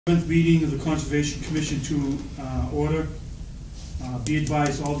7th meeting of the Conservation Commission to order. Be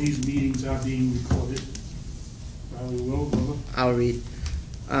advised, all these meetings are being recorded. Riley will, brother. I'll read.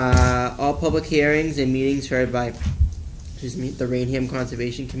 All public hearings and meetings heard by the Raynham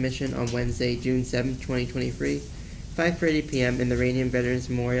Conservation Commission on Wednesday, June 7, 2023, 5:30 p.m. in the Raynham Veterans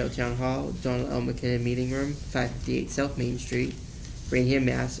Memorial Town Hall, Donald L. McKinnon Meeting Room, 558 South Main Street, Raynham,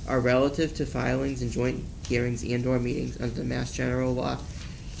 Mass. Are relative to filings and joint hearings and/or meetings under the Mass General Law,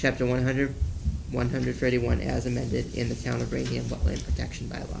 Chapter 131 as amended in the Town of Raynham Wetland Protection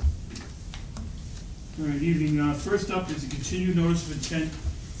Bylaw. All right, evening. First up is a continued notice of intent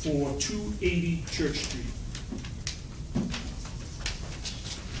for 280 Church Street.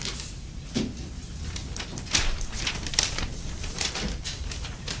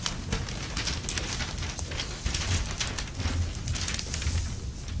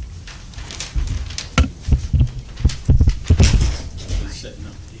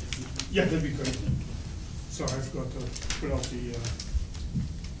 Yeah, that'd be great. Sorry, I forgot to put out the,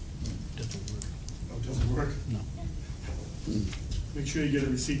 Doesn't work. oh, it doesn't work? No. Make sure you get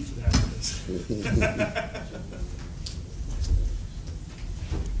a receipt for that.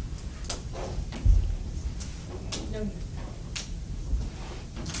 No.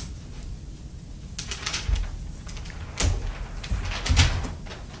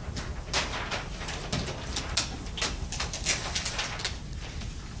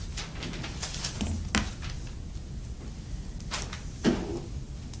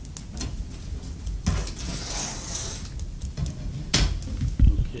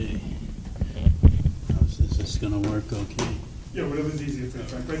 Okay. Is this gonna work okay? Yeah, whatever's easier for you,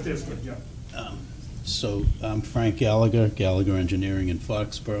 Frank. Right there's good, yeah. So I'm Frank Gallagher, Gallagher Engineering in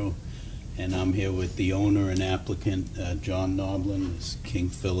Foxborough, and I'm here with the owner and applicant, John Noblin, this King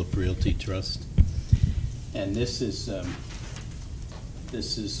Philip Realty Trust. And this is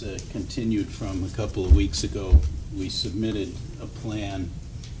continued from a couple of weeks ago. We submitted a plan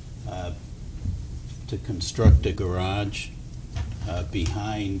to construct a garage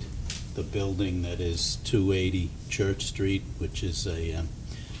behind the building that is 280 Church Street, which is a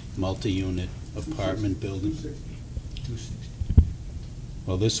multi-unit apartment building. 260.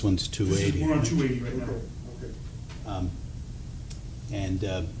 Well, this one's 280. We're on 280 right now.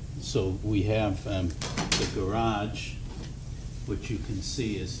 Okay. So we have the garage, which you can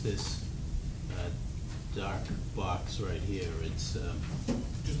see is this dark box right here. It's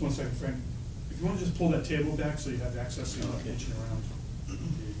Just one second, Frank. If you want to just pull that table back so you have access, so you're not Okay. reaching around.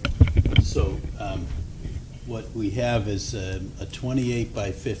 So what we have is a 28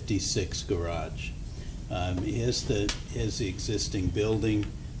 by 56 garage. Here's the existing building.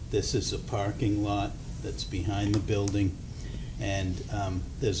 This is a parking lot that's behind the building. And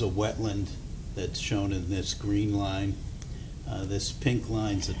there's a wetland that's shown in this green line. This pink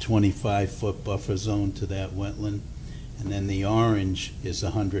line's a 25-foot buffer zone to that wetland. And then the orange is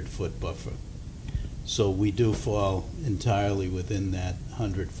a 100-foot buffer. So we do fall entirely within that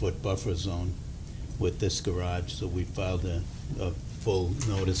 100-foot buffer zone with this garage. So we filed a full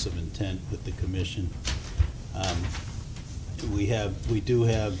notice of intent with the commission.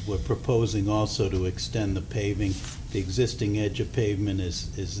 We're proposing also to extend the paving. The existing edge of pavement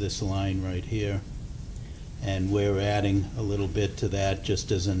is this line right here. And we're adding a little bit to that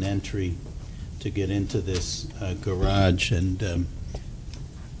just as an entry to get into this garage. And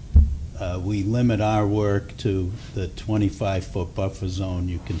we limit our work to the 25-foot buffer zone.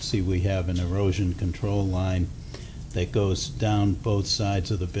 You can see we have an erosion control line that goes down both sides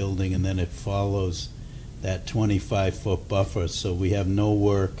of the building, and then it follows that 25-foot buffer. So we have no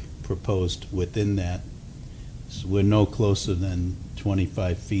work proposed within that. So we're no closer than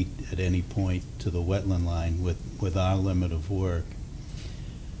 25 feet at any point to the wetland line with our limit of work.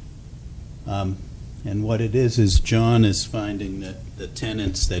 And what it is John is finding that the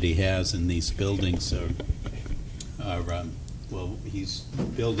tenants that he has in these buildings are well, he's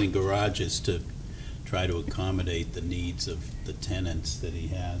building garages to try to accommodate the needs of the tenants that he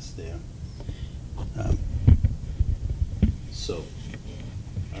has there. So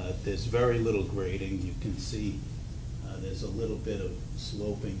there's very little grading. You can see there's a little bit of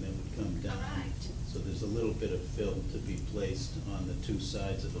sloping that would come down. So there's a little bit of fill to be placed on the two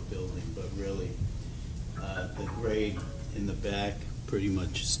sides of the building, but really the grade in the back pretty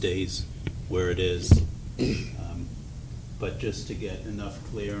much stays where it is. But just to get enough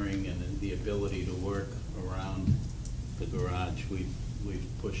clearing and the ability to work around the garage, we've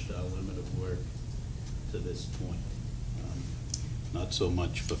pushed our limit of work to this point. Not so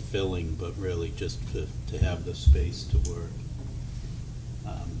much for filling, but really just to have the space to work.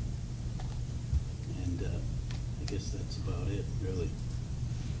 And I guess that's about it, really.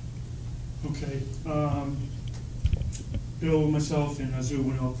 Okay, Bill, myself, and Azu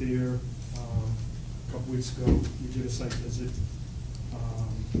went out there a couple weeks ago. We did a site visit.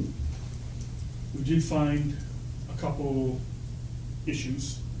 We did find a couple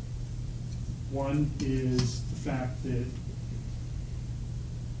issues. One is the fact that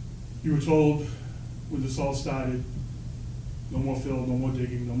you were told when this all started, no more fill, no more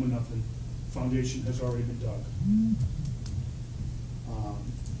digging, no more nothing. Foundation has already been dug.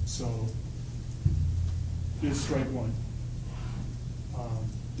 So, there's strike one.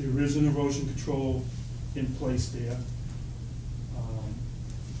 There is an erosion control in place there.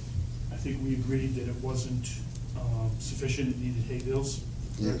 I think we agreed that it wasn't sufficient, it needed hay bales.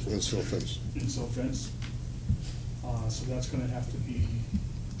 Yeah, and silt fence. And silt fence. So that's gonna have to be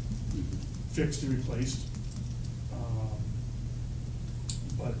fixed and replaced.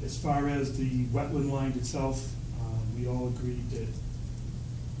 But as far as the wetland line itself, we all agreed that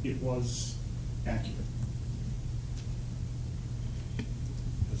it was accurate.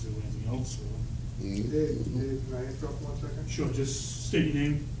 Is there anything else? Or? Dave, can I interrupt 1 second? Sure, just state your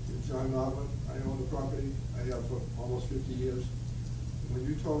name. John Noblin, I own the property, I have for almost 50 years. When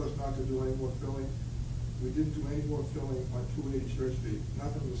you told us not to do any more filling, we didn't do any more filling on 280 Church Street.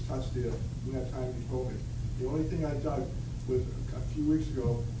 Nothing was touched there from that time you told me. The only thing I dug was a few weeks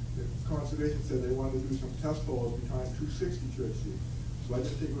ago, the conservation said they wanted to do some test holes behind 260 Church Street. So I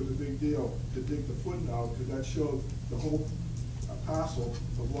didn't think it was a big deal to dig the footing out, because that showed the whole parcel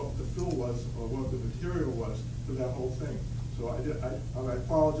of what the fill was, or what the material was for that whole thing. So I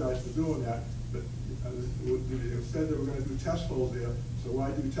apologize for doing that, but it said they were gonna do test holes there, so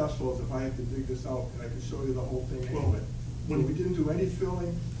why do test holes if I have to dig this out, and I can show you the whole thing anyway? So we didn't do any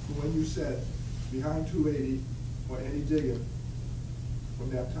filling from when you said behind 280, or any digging from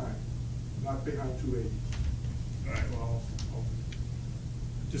that time, not behind 280. All right, well, I'll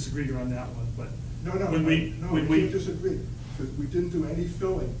disagree on that one, but No, we can't disagree, because we didn't do any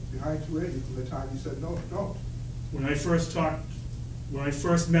filling behind 280 from the time you said, no, don't. when I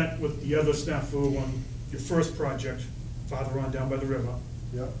first met with the other snafu on your first project, farther on down by the river,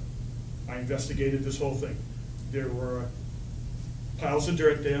 Yeah. I investigated this whole thing. There were piles of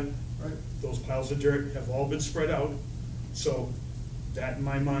dirt there. Right. Those piles of dirt have all been spread out, so that in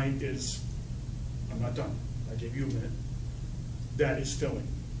my mind is, I'm not done, I gave you a minute, that is filling,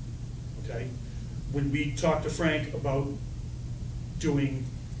 okay? When we talked to Frank about doing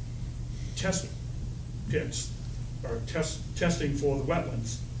test pits, or testing for the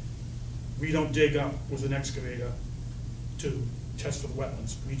wetlands, we don't dig up with an excavator to test for the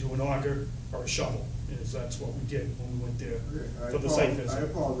wetlands. We do an auger or a shovel, and that's what we did when we went there for the site visit. I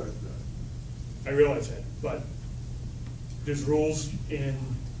apologize for that. I realize that, but there's rules in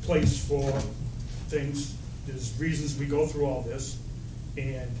place for things, there's reasons we go through all this,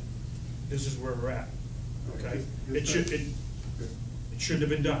 and this is where we're at, okay? It shouldn't have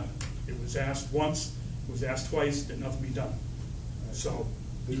been done. It was asked once, it was asked twice, did nothing be done. So,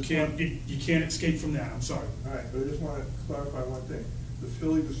 you can't escape from that, I'm sorry. All right, but I just want to clarify one thing. The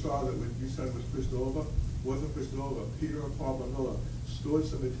filling you saw that you said was pushed over, wasn't pushed over. Peter and Paul Miller stored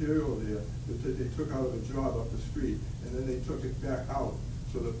some material there that they took out of a job up the street, and then they took it back out.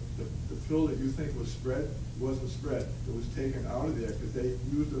 So the fill that you think was spread wasn't spread. It was taken out of there because they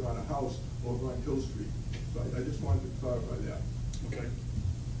used it on a house over on Hill Street. So I just wanted to clarify that. Okay.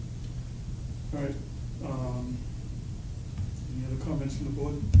 All right. Any other comments from the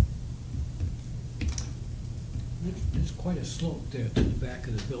board? There's quite a slope there to the back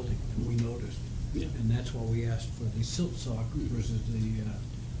of the building, we noticed. Yeah. And that's why we asked for the silt sock versus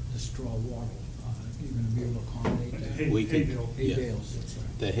the straw wattle. You're gonna be able to accommodate that? Hay We can- bale. Hay Yeah. bales, that's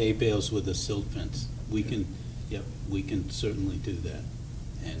right. The hay bales with the silt fence, we can certainly do that.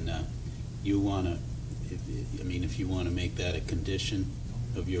 And you wanna, if you wanna make that a condition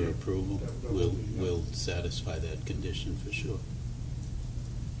of your approval, That will be, yeah. we'll satisfy that condition for sure.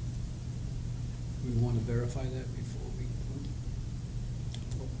 We want to verify that before we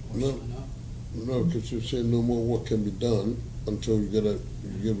or No. sign up. No, because you say no more work can be done until you give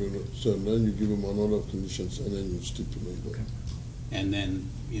him, so then you give him another conditions and then you stipulate that. Okay. And then,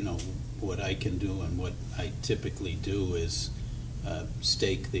 what I can do and what I typically do is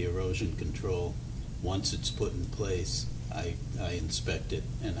stake the erosion control. Once it's put in place, I inspect it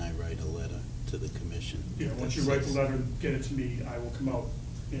and I write a letter to the commission. Yeah, once you write the letter and get it to me, I will come out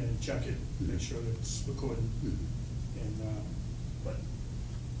and check it, make sure that it's recorded. Mhm. And, but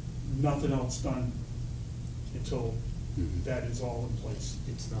nothing else done until Mhm. that is all in place.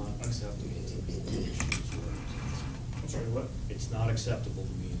 It's not acceptable to me to just use words. I'm sorry, what? It's not acceptable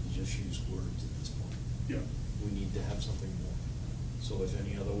to me to just use words at this point. Yeah. We need to have something more. So if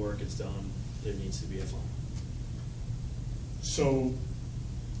any other work is done, there needs to be a fine. So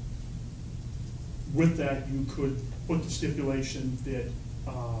with that, you could put the stipulation that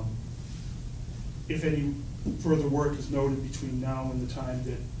if any further work is noted between now and the time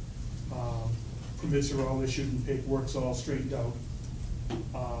that permits are all issued and paperwork's all straightened out,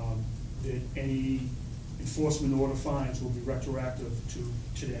 that any enforcement order fines will be retroactive to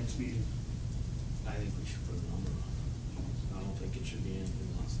today's meeting. I think we should put a number on it. I don't think it should be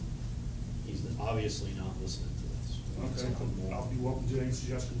anything less than, he's obviously not listening to this. We need Okay, something more. I'll be welcome to any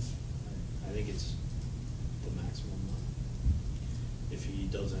suggestions. I think it's the maximum amount. If he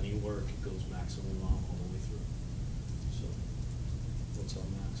does any work, it goes maximum amount all the way through. So, what's our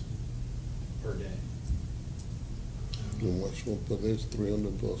maximum per day? The maximum per day is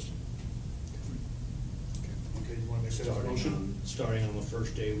 300 plus. Okay, you wanna make that a motion? Starting on the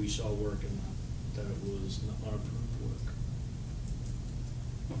first day we saw work and that it was unapproved work.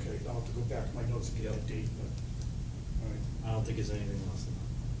 Okay, I'll have to go back to my notes and get that date, but, all right, I don't think it's anything less than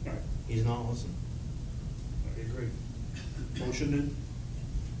that. all right, He's not listening. okay, great. Motion then?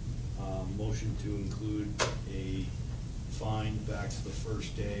 Motion to include a fine back to the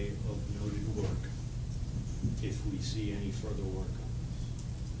first day of noted work if we see any further work on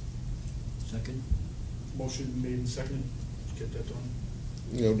Second? Motion made and seconded, get that done.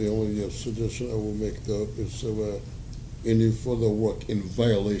 You know, the only suggestion I will make though is any further work in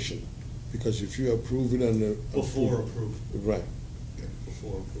violation. Because if you approve it and. this. Before approved. Right.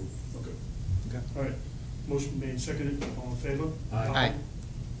 Before approved. Okay. Okay. All right, motion made and seconded, all in favor? Aye. Aye.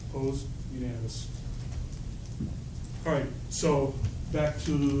 Opposed, unanimous. All right, so back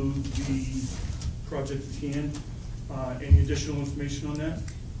to the project at hand. Any additional information on that?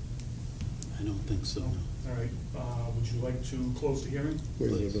 I don't think so, no. All right, would you like to close the hearing? Wait, I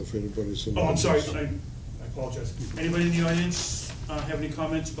don't know if anybody's. Oh, I'm sorry, I apologize. Anybody in the audience have any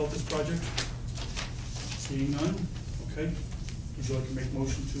comments about this project? Seeing none, okay. Would you like to make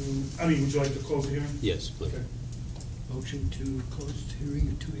motion to, would you like to close the hearing? Yes, please. Okay. Motion to close the hearing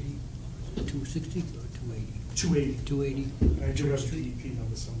at 280, 260 or 280? 280. 280. I do have Church a Street. DEP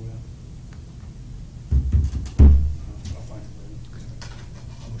number somewhere. I'll find it later.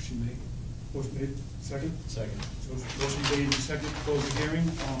 Motion made. Motion made, second? Second. So motion made and second, to close the hearing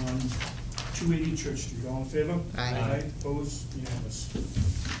on 280 Church Street. All in favor? Aye. Opposed, unanimous. All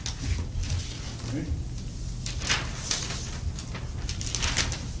right.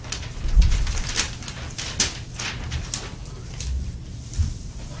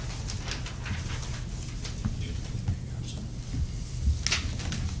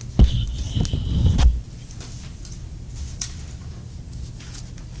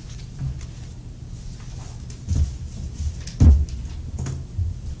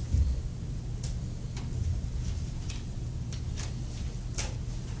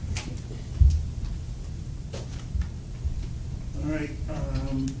 All right,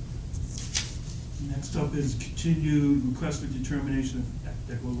 next up is continued request for determination of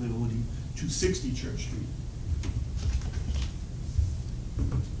applicability, 260 Church Street.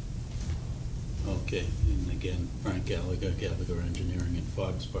 Okay, and again, Frank Gallagher, Gallagher Engineering in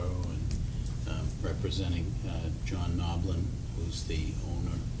Foxborough, and representing John Noblin, who's the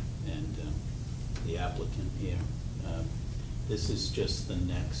owner and the applicant here. This is just the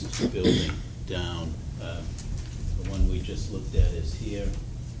next building down. The one we just looked at is here,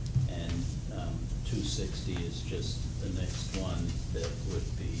 and 260 is just the next one that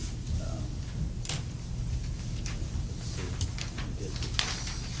would be, let's see, I guess it's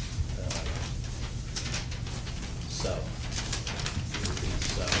south. It would be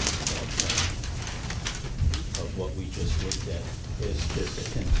south of what we just looked at. It's just a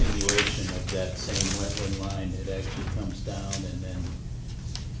continuation of that same wetland line. It actually comes down and then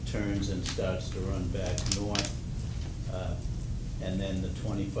turns and starts to run back north. And then the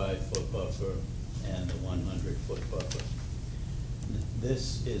 25-foot buffer and the 100-foot buffer.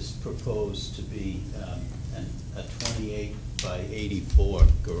 This is proposed to be a 28 by 84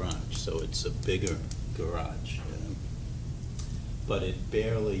 garage, so it's a bigger garage. But it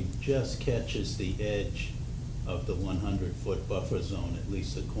barely just catches the edge of the 100-foot buffer zone, at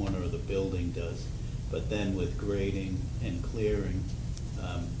least the corner of the building does. But then with grading and clearing,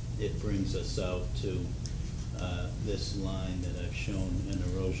 it brings us out to this line that I've shown an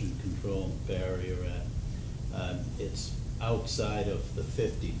erosion control barrier at. It's outside of the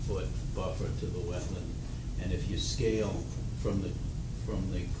 50-foot buffer to the wetland. And if you scale from the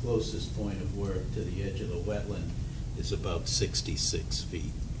closest point of work to the edge of the wetland, is about 66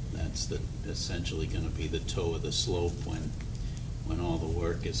 feet. That's essentially going to be the toe of the slope when all the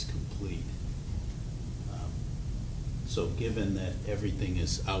work is complete. So given that everything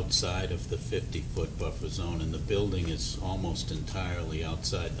is outside of the 50-foot buffer zone and the building is almost entirely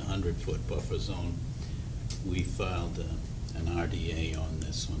outside the 100-foot buffer zone, we filed an RDA on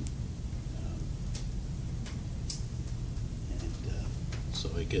this one. So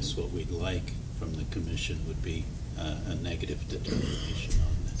I guess what we'd like from the commission would be a negative determination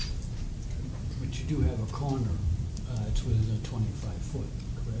on this. But you do have a corner, it's within a 25-foot,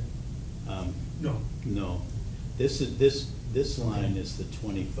 correct? No, No, this line is the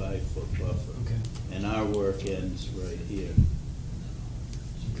 25-foot buffer. Okay. And our work ends right here.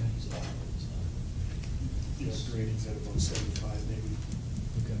 Okay. yes, grading's at about 75 maybe.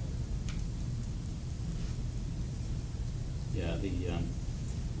 Okay. Yeah, this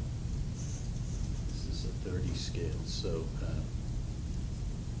is a 30 scale, so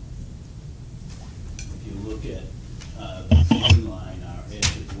if you look at the tree line, our edge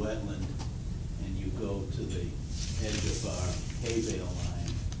is wetland, and you go to the edge of our hay bale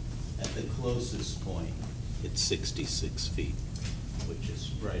line, at the closest point, it's 66 feet, which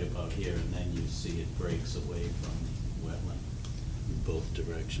is right about here, and then you see it breaks away from the wetland in both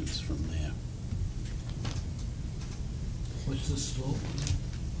directions from there. What's the slope?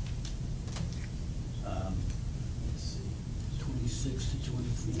 Let's see. 26 to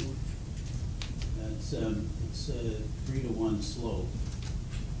 24? It's a 3-to-1 slope.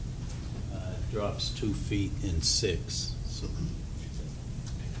 Drops 2 feet in 6, so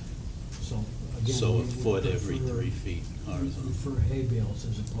Again, so we a would foot every prefer- 3 feet we horizontal. prefer hay bales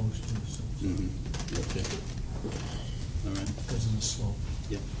as opposed to silts Okay. All right. because of the slope.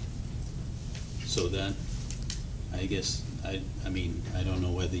 Yep. So that, I guess, I mean, I don't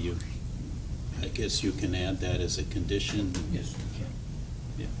know whether you, I guess you can add that as a condition. Yes, we can.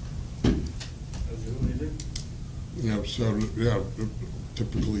 Yeah. Anything? Yeah, so, yeah,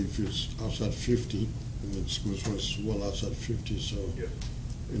 typically if it's outside 50, and it's well outside 50, so Yeah.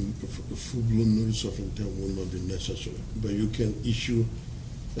 a full-blown notice of intent will not be necessary. But you can issue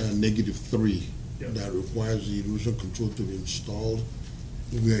a -3 Yeah. that requires the erosion control to be installed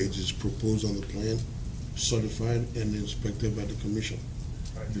where it is proposed on the plan, certified and inspected by the commission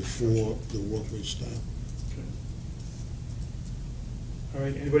Right. before the work will start. Okay. All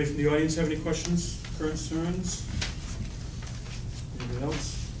right, anybody from the audience have any questions, concerns? Anything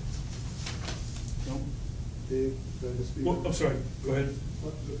else? No? Dave, can I just speak? Well, I'm sorry, go ahead.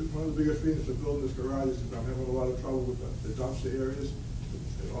 One of the biggest reasons for building this garage is that I'm having a lot of trouble with the dumpster areas.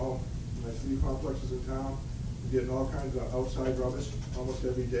 In all my 3 complexes in town, I'm getting all kinds of outside rubbish almost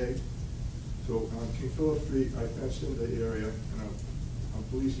every day. So on King Philip Street, I fenced in the area, and I'm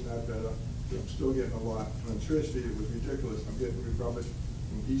policing that better, but I'm still getting a lot. And on Church Street, it was ridiculous. I'm getting rubbish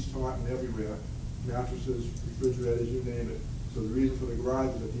from East Taunton everywhere, mattresses, refrigerators, you name it. So the reason for the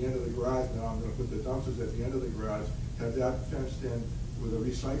garage is at the end of the garage now, I'm gonna put the dumpsters at the end of the garage, have that fenced in with a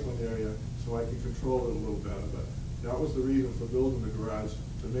recycling area, so I can control it a little better. But that was the reason for building the garage,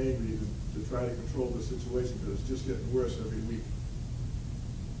 the main reason, to try to control the situation, because it's just getting worse every week.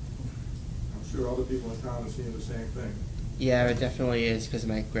 I'm sure other people in town are seeing the same thing. Yeah, it definitely is, because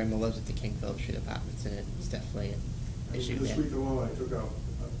my grandma lives at the King Philip Street Apartments, and it's definitely an issue This there. week alone, I took out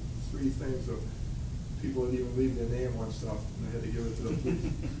 3 things of people that even leave their name on stuff, and I had to give it to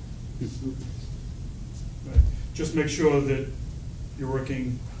them. Right. Just make sure that you're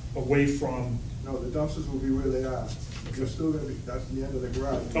working away from, No, the dumpsters will be where they are. They're still gonna be, that's the end of the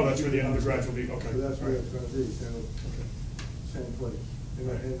garage. oh, that's where the end of the garage will be, okay. So that's where All it's right. gonna be, same place. And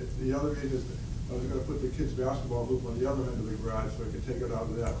the other reason is, I was gonna put the kids' basketball hoop on the other end of the garage, so I could take it out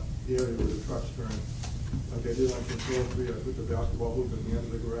of that area where the trucks turn. Like I did on Control 3, I put the basketball hoop at the end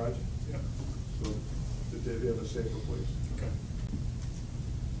of the garage, Yeah, so that they have a safer place. okay.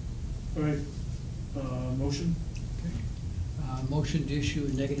 All right, motion? Motion to issue a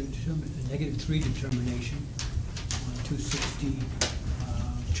 -3 determination on 260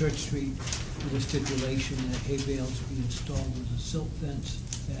 Church Street with a stipulation that hay bales be installed with a silt fence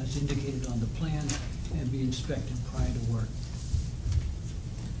as indicated on the plan and be inspected prior to work.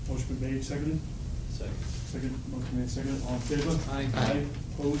 Motion been made, seconded? Second. Second, motion made, seconded, all in favor? Aye. Aye,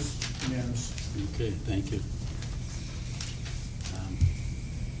 opposed, unanimous. Okay, thank you.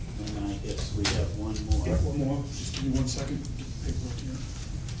 And I guess we have one more. Yeah, one more, just give me 1 second, get the paperwork here.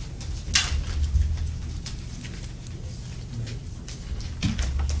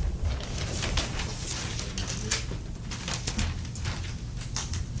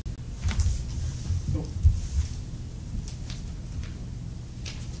 Nope.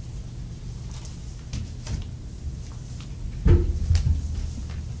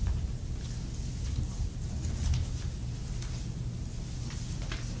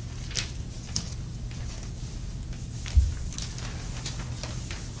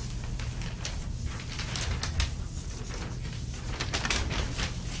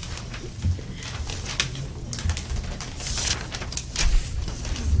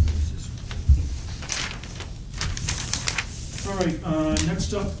 right,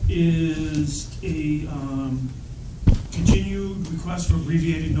 next up is a continued request for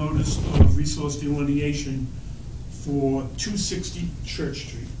abbreviated notice of resource delineation for 260 Church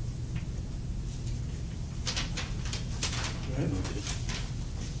Street. Go ahead.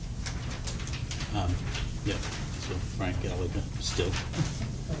 Yeah, so Frank Gallagher still.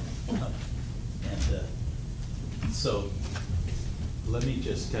 And so let me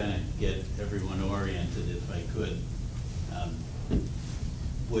just kind of get everyone oriented if I could.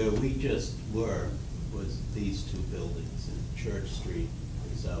 Where we just were was these two buildings, and Church Street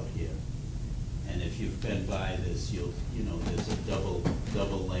is out here. And if you've been by this, you know, there's a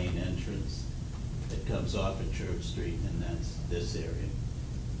double lane entrance that comes off of Church Street, and that's this area.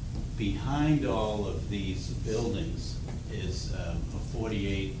 Behind all of these buildings is a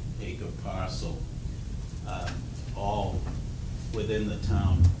 48-acre parcel, all within the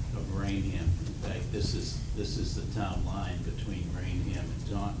town of Raynham. In fact, this is the town line between Raynham and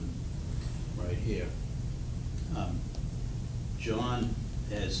Taunton, right here. John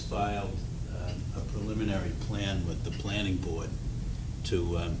has filed a preliminary plan with the planning board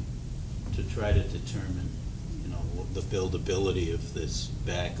to try to determine, you know, the buildability of this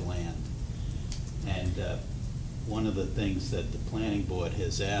back land. And one of the things that the planning board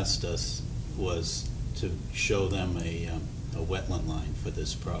has asked us was to show them a wetland line for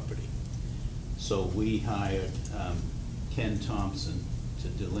this property. So we hired Ken Thompson to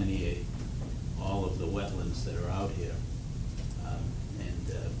delineate all of the wetlands that are out here.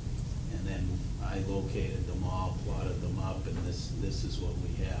 And then I located them all, plotted them up, and this is what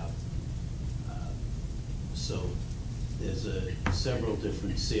we have. So there's several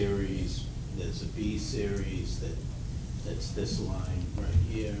different series. There's a B series that's this line right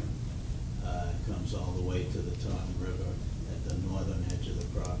here. Comes all the way to the Taunton River at the northern edge of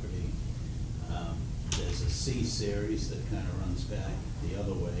the property. There's a C series that kind of runs back the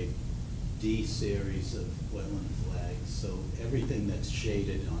other way. D series of wetland flags. So everything that's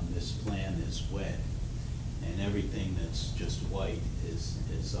shaded on this plan is wet, and everything that's just white is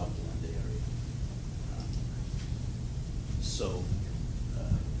upland area. So,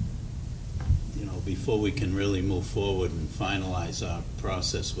 you know, before we can really move forward and finalize our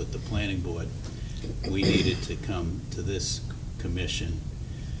process with the planning board, we needed to come to this commission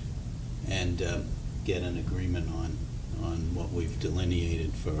and get an agreement on what we've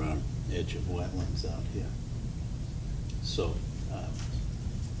delineated for our edge of wetlands out here. So,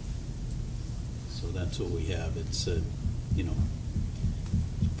 so that's what we have. It's a, you know,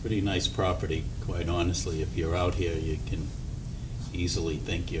 pretty nice property, quite honestly. If you're out here, you can easily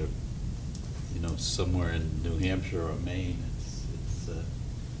think you're, you know, somewhere in New Hampshire or Maine. It's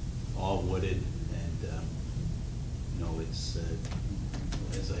all wooded, and you know, it's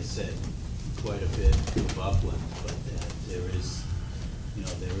as I said, quite a bit of upland, but there is, you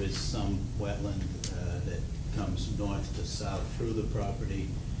know, there is some wetland that comes north to south through the property.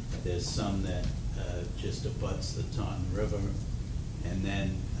 There's some that just abuts the Taunton River, and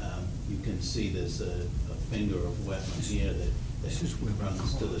then you can see there's a finger of wetland here that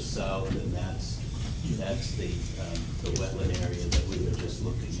runs to the south, and that's the wetland area that we were just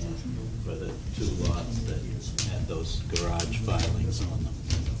looking at for the two lots that had those garage filings on them.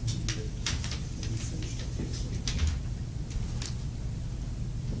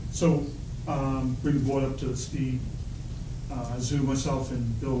 So, bring the board up to speed. Zoo, myself,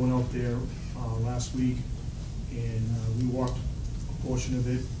 and Bill went out there last week, and we walked a portion of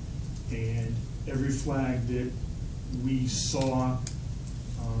it, and every flag that we saw,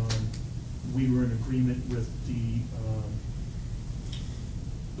 we were in agreement with the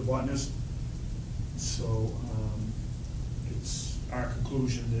botanist. So it's our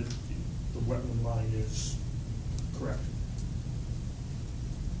conclusion that the wetland line is correct.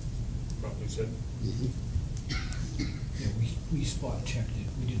 Probably said. Yeah, we spot checked it.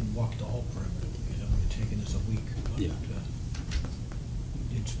 We didn't walk the whole perimeter because it would have taken us a week. But Yeah.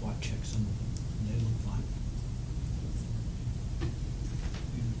 we did spot check some of them, and they look fine.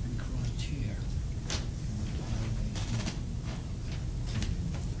 We crossed here. And went to highways here.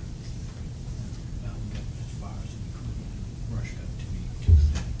 Well, we got as far as we could, and the brush got to be too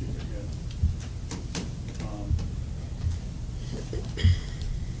thick.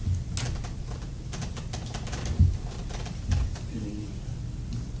 Any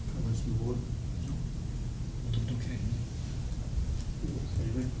comments from the board? It looked okay.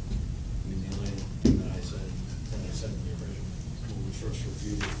 Anything? I mean, the only thing that I said in the original, when we first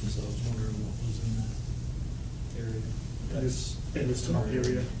reviewed it, is I was wondering what was in that area. In this top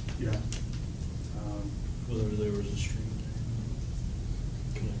area, yeah. Whether there was a stream there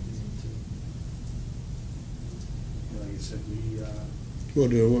connecting them to. Like I I said, Well,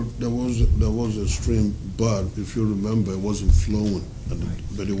 there was a stream, but if you remember, it wasn't flowing,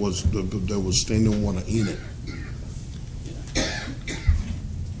 but there was standing water in it.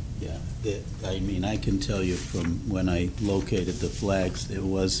 Yeah, I mean, I can tell you from when I located the flags, there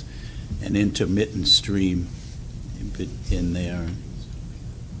was an intermittent stream in there.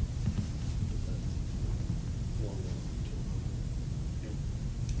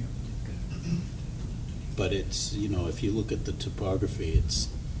 But it's, you know, if you look at the topography, it's,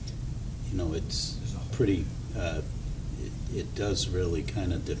 you know, it's pretty, it does really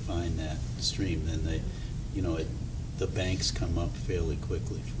kind of define that stream. Then they, you know, the banks come up fairly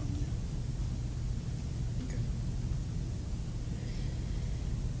quickly from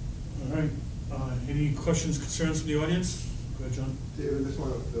there. all right, any questions, concerns from the audience? Go ahead, John. David,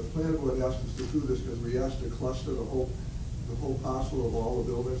 the planning board asked us to do this because we asked to cluster the whole parcel of all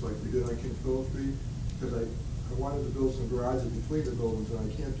the buildings like we did on King Philip Street. Because I wanted to build some garages between the buildings, and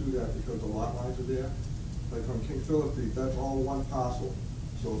I can't do that because the lot lines are there. Like on King Philip Street, that's all one parcel.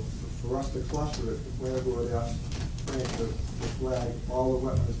 So for us to cluster it, the planning board asked Frank to flag all the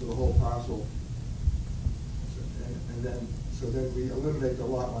wetlands for the whole parcel. And then we eliminate the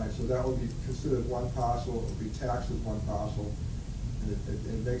lot line, so that would be considered one parcel, it would be taxed as one parcel. And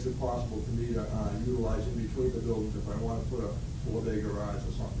it makes it possible for me to utilize in between the buildings if I want to put a 4-bay garage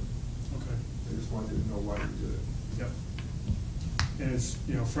or something. Okay. I just wanted to know why we did it. Yep. And it's,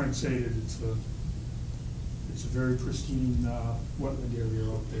 you know, Frank stated, it's a very pristine wetland area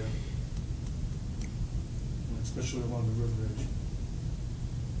out there, especially along the river edge.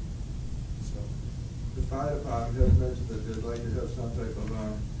 So, The fire department has mentioned that they'd like to have some type of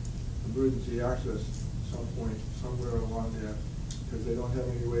emergency access at some point, somewhere along there, because they don't have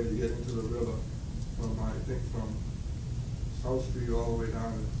any way to get into the river from, I think, from South Street all the way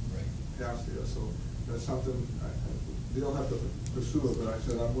down to past there, so that's something, they'll have to pursue it, but I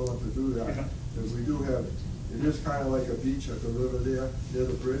said I'm willing to do that, Yeah. because we do have, it is kind of like a beach at the river there, near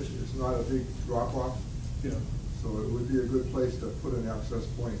the bridge, it's not a big drop-off, yeah. so it would be a good place to put an access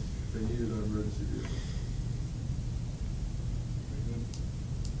point if they needed an emergency vehicle.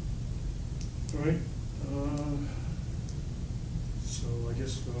 All right, so I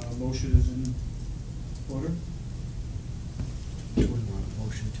guess motion is in order. Do we want a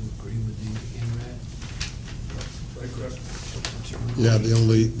motion to agree with the NRAD? Right, Chris?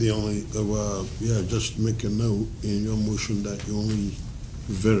 Yeah, just make a note in your motion that you only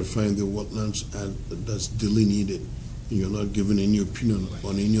verifying the wetlands and that's delineated. You're not giving any opinion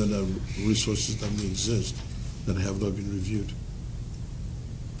on any other resources that may exist that have not been reviewed.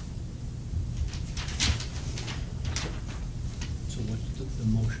 So what's the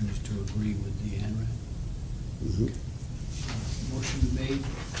motion is to agree with the NRAD? Mhm. Motion made,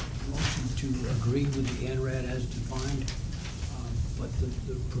 motion to agree with the ANRAD as defined, but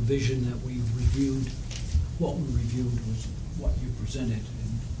the provision that we reviewed, what we reviewed was what you presented,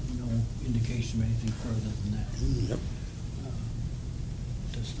 and no indication of anything further than that. Yep.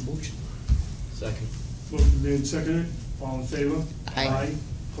 That's the motion. Second. Motion made, seconded, all in favor? Aye.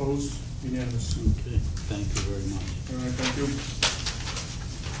 Opposed, unanimous. Okay, thank you very much. All right, thank you.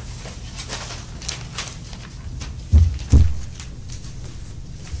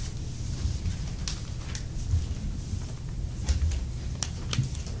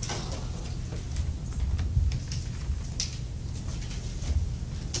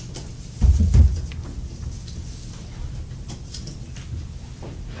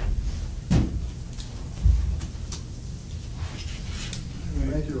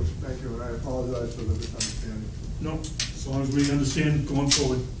 Thank you, and I apologize for the misunderstanding. No, as long as we understand going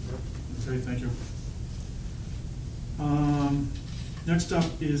forward. Okay, thank you. Next up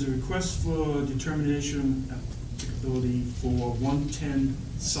is a request for determination applicability for 110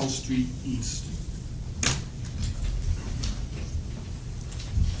 South Street East.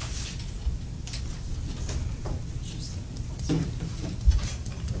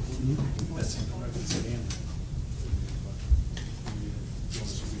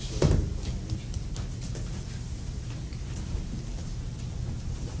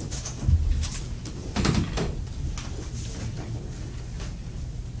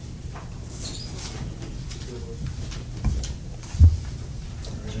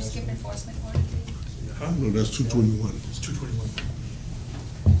 Did you skip enforcement order, please? Huh? No, that's 221. It's 221.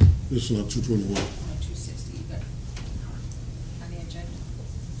 This is not 221. Or 260, but on the agenda.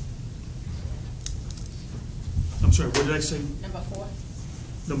 I'm sorry, what did I say? Number 4?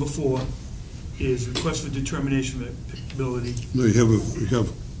 Number 4 is request for determination of applicability. No, you have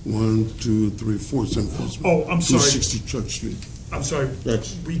 1, 2, 3, 4 enforcement. Oh, I'm sorry. 260 Church Street. I'm sorry,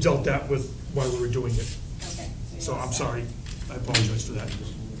 That's- we dealt that with while we were doing it. Okay, so So I'm sorry, I apologize for that.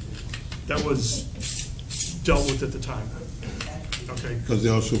 That was dealt with at the time, okay? Because they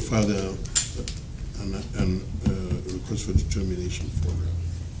also filed a request for determination for it.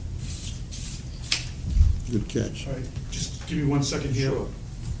 Good catch. All right, just give me 1 second here. Sure.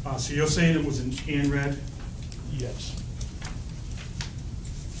 So you're saying it was an ANRAD? Yes.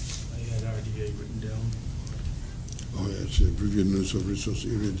 I had RDA written down. Oh, yeah, it's a abbreviated notice of resource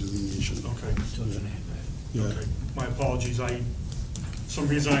area delineation. Okay. Yeah. Okay, my apologies, some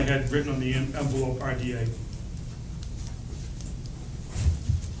reason I had written on the envelope RDA.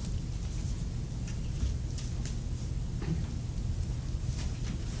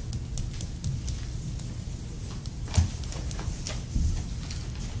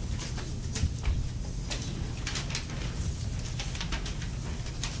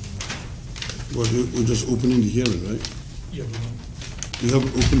 Well, we're just opening the hearing, right? Yeah, You have an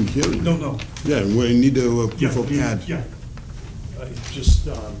open hearing? no. Yeah, we need a proof Yeah, of ad. Yeah, I just,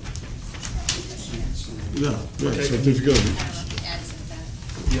 Yeah, Okay. certificate of, Adds in that.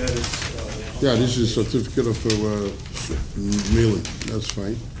 yeah, it's, yeah, this is certificate of mailing, that's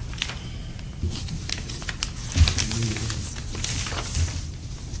fine.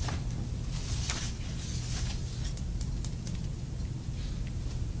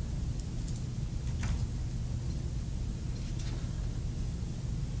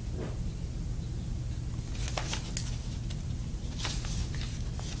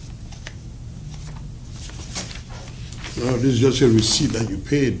 No, this is just a receipt that you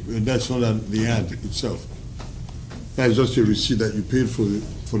paid, that's not the ad itself. That's just a receipt that you paid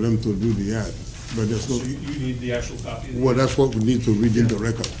for them to do the ad, but there's So no, you need the actual copy of the... well, that's what we need to read in the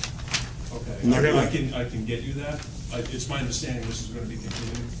record. Okay, No. I can get you that. It's my understanding this is gonna be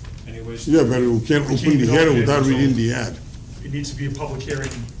continued anyways. Yeah, but we can't We open can't the go hearing ahead without until- reading the ad. it needs to be a public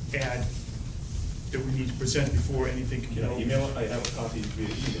hearing ad that we need to present before anything can be Can I held. email it? I have a copy via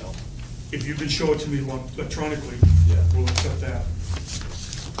email. If you can show it to me electronically, Yeah. we'll accept that.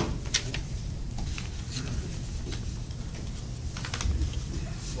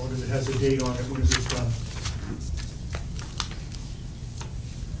 As long as it has a date on it, when it's done.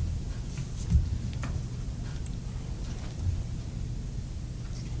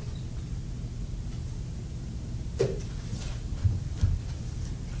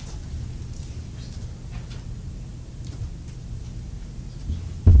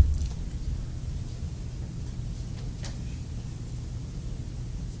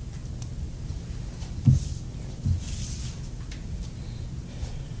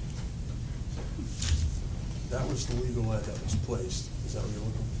 That was the legal ad that was placed. Is that what you're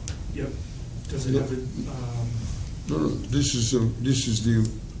looking for? Yep. Does it have it, No, this is the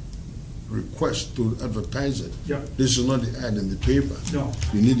request to advertise it. Yep. This is not the ad in the paper. No.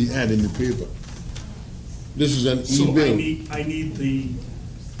 You need the ad in the paper. This is an So email. I need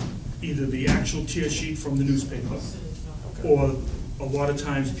either the actual tear sheet from the newspaper, or a lot of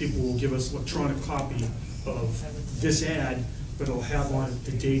times people will give us electronic copy of this ad, but it'll have on it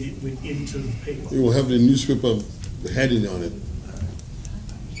the date it went into the paper. You will have the newspaper heading on it.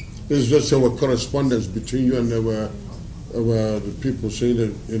 This is just our correspondence between you and the people saying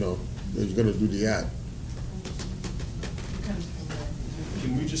that, they're gonna do the ad.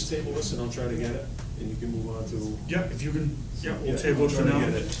 Can we just table this and I'll try to get it? And you can move on to... Yeah, if you can, yeah, we'll Yeah, table it I'll for try to now.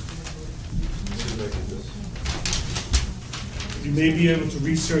 get it. See what I can do. You may be able to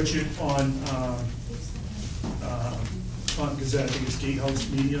research it on, Taunton Gazette, I think it's Gatehouse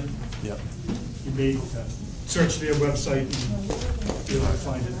Media. Yep. You may search their website and be able to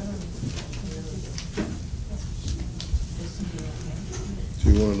find it. So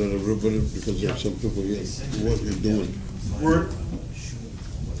you want another ribbon because of some people here, what you're doing. We're,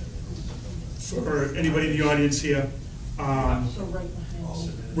 for anybody in the audience here,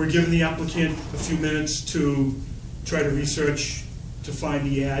 we're giving the applicant a few minutes to try to research, to find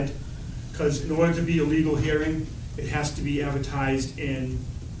the ad, because in order to be a legal hearing, it has to be advertised in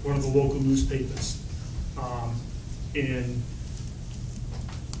one of the local newspapers. And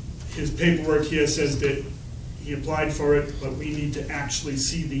his paperwork here says that he applied for it, but we need to actually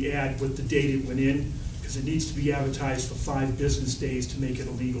see the ad with the date it went in, because it needs to be advertised for 5 business days to make it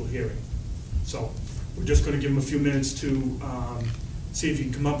a legal hearing. So we're just gonna give him a few minutes to see if he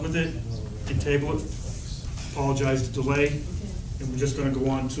can come up with it and table it. Apologize for the delay, and we're just gonna go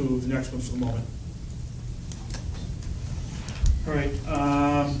on to the next one for the moment. All right,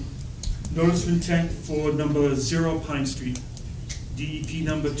 notice of intent for number 0 Pine Street, DEP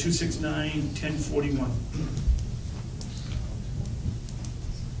number 269-1041.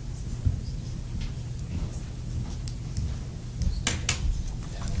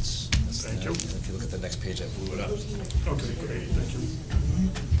 That's Thank you. If you look at the next page, I blew it up. Okay, great, thank you.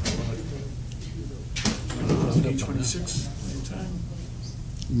 May 26th, same time?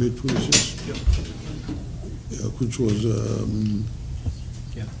 May 26th, Yep. yeah, which was,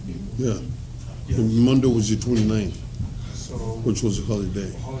 Yeah. yeah. Yeah. Monday was the 29th, So, which was a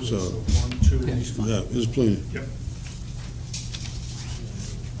holiday, holiday, so, so 1, 2. Yeah, it's fine. yeah, it's plenty. Yep.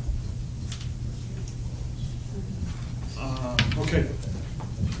 Okay.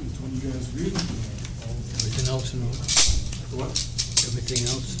 When you guys read, Everything else in order? what? Everything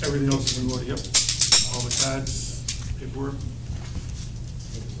else? Everything else is in order, yep. All the cards, paperwork.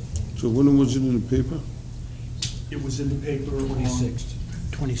 So when was it in the paper? It was in the paper on 26th.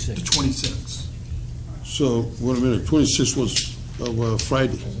 the 26th. 26th, So, wait a minute, 26th was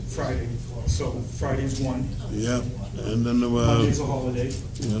Friday, Friday. So Friday's 1, yeah, and then, Monday's a holiday,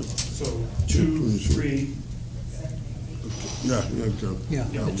 yeah, so 2, 26. 3, yeah, okay. Yeah,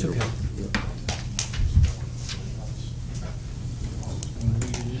 it's okay. Yeah.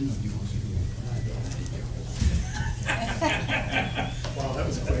 wow, that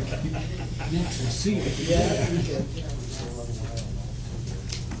was quick. Next, we'll see it.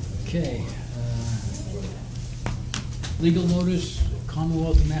 Okay. Legal notice,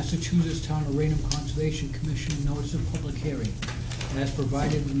 Commonwealth of Massachusetts Town of Raynham Conservation Commission notice of public hearing. As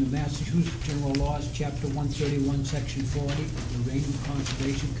provided in the Massachusetts General Laws, Chapter 131, Section 40, the Raynham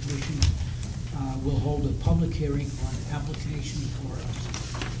Conservation Commission will hold a public hearing on application for a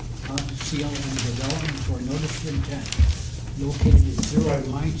CLM development for a notice of intent located at 0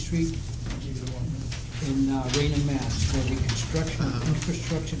 Pine Street in Raynham, Mass. for the construction of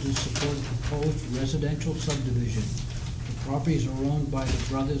infrastructure to support a proposed residential subdivision. The properties are owned by the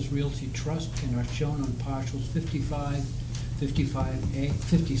Brothers Realty Trust and are shown on parcels 55, 55A,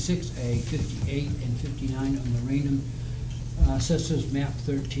 56A, 58, and 59 on the Raynham Assessors Map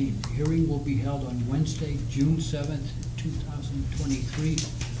 13. The hearing will be held on Wednesday, June 7th, 2023,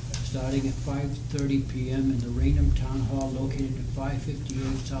 starting at 5:30 p.m. in the Raynham Town Hall located at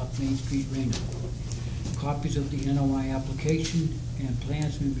 558 South Main Street, Raynham. Copies of the NOI application and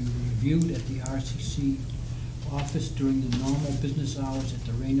plans may be reviewed at the RCC office during the normal business hours at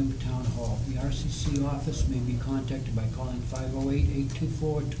the Raynham Town Hall. The RCC office may be contacted by calling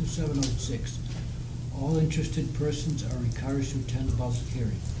 508-824-2706. All interested persons are encouraged to attend the public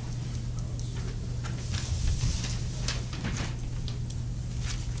hearing.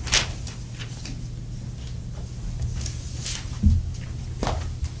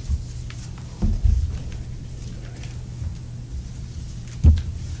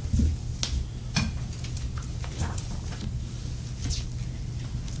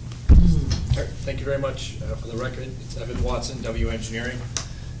 Thank you very much. For the record, it's Evan Watson, W Engineering,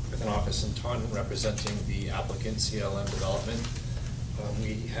 with an office in Taunton representing the applicant CLM Development.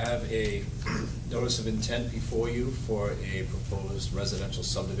 We have a notice of intent before you for a proposed residential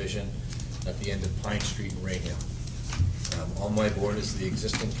subdivision at the end of Pine Street in Raynham. On my board is the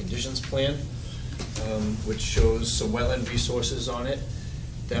existing conditions plan, which shows some wetland resources on it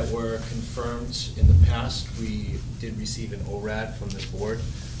that were confirmed in the past. We did receive an ORAD from this board.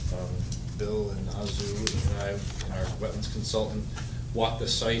 Bill and Azu and I, and our wetlands consultant, walked the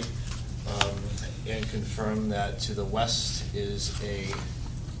site and confirmed that to the west is a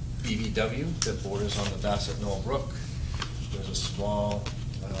BVW that borders on the Bassett Knoll Brook. There's a small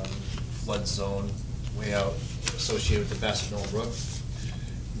flood zone way out associated with the Bassett Knoll Brook.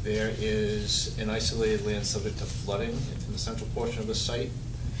 There is an isolated land subject to flooding in the central portion of the site,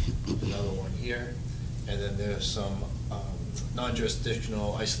 another one here, and then there's some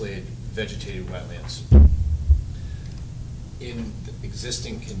non-jurisdictional isolated vegetated wetlands. In the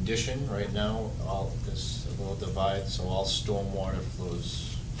existing condition right now, all this will divide, so all stormwater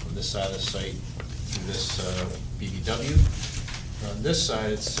flows from this side of the site through this BVW. On this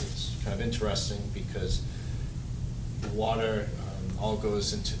side, it's kind of interesting because the water all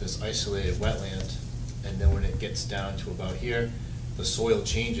goes into this isolated wetland, and then when it gets down to about here, the soil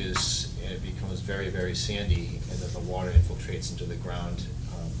changes and it becomes very, very sandy, and then the water infiltrates into the ground,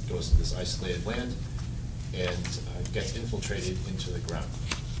 goes into this isolated land, and gets infiltrated into the ground.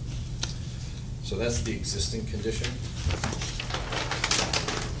 So that's the existing condition.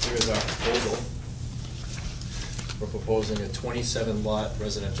 Here's our proposal. We're proposing a 27-lot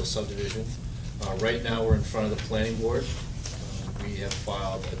residential subdivision. Right now, we're in front of the planning board. We have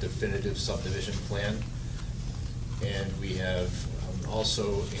filed a definitive subdivision plan, and we have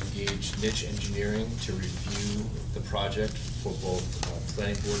also engaged niche engineering to review the project for both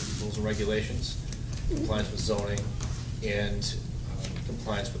planning board rules and regulations, compliance with zoning, and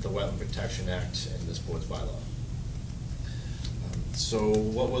compliance with the Wetland Protection Act and this board's bylaw. So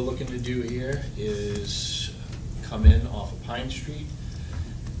what we're looking to do here is come in off of Pine Street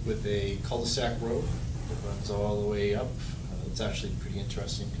with a cul-de-sac road that runs all the way up. It's actually pretty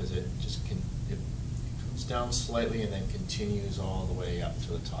interesting because it comes down slightly and then continues all the way up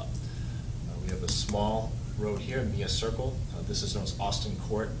to the top. We have a small road here, Mia Circle. This is known as Austin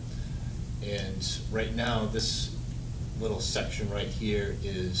Court. And right now, this little section right here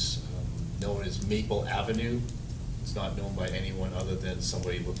is known as Maple Avenue. It's not known by anyone other than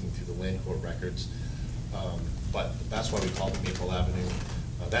somebody looking through the land court records. But that's why we call it Maple Avenue.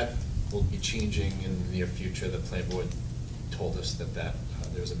 That will be changing in the near future. The plan board told us that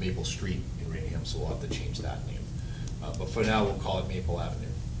there's a Maple Street in Raynham, so we'll have to change that name. But for now, we'll call it Maple Avenue.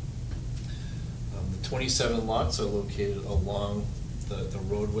 The 27 lots are located along the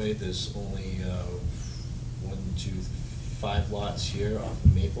roadway. There's only 5 lots here off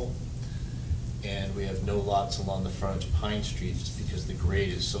of Maple. And we have no lots along the frontage of Pine Street just because the grade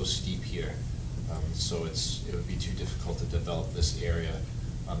is so steep here. So it would be too difficult to develop this area.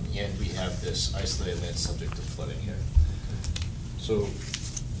 And we have this isolated land subject to flooding here. So,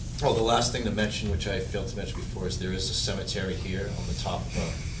 the last thing to mention, which I failed to mention before, is there is a cemetery here on the top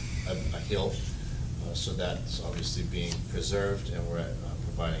of a hill. So that's obviously being preserved, and we're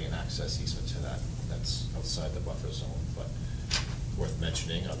providing an access easement to that. That's outside the buffer zone, but worth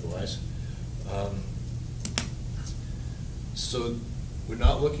mentioning otherwise. So we're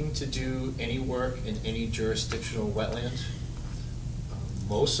not looking to do any work in any jurisdictional wetland.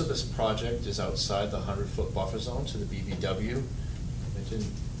 Most of this project is outside the 100-foot buffer zone to the BVW. I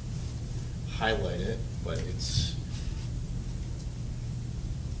didn't highlight it, but it's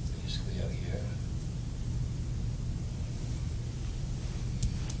basically out here.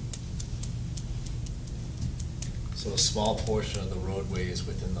 So a small portion of the roadway is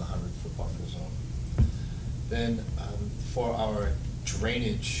within the 100-foot buffer zone. Then for our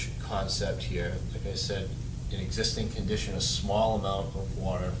drainage concept here, like I said, in existing condition, a small amount of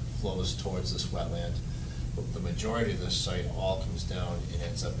water flows towards this wetland, but the majority of this site all comes down and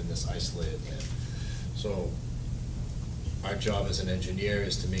ends up in this isolated land. So our job as an engineer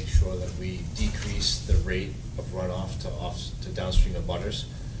is to make sure that we decrease the rate of runoff to downstream abutters,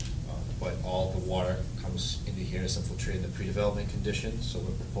 but all the water comes into here and is infiltrating the pre-development condition, so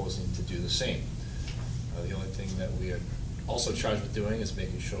we're proposing to do the same. The only thing that we are also charged with doing is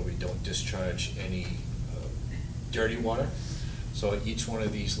making sure we don't discharge any dirty water. So at each one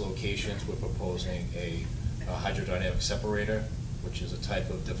of these locations, we're proposing a hydrodynamic separator, which is a type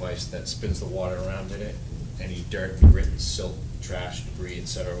of device that spins the water around in it. Any dirt, grit, silt, trash, debris,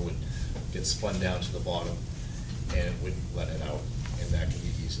 etc. would get spun down to the bottom, and it wouldn't let it out. And that can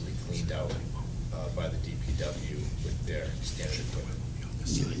be easily cleaned out by the DPW with their standard equipment.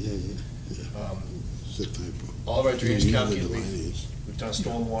 All of our drainage calculations, we've done a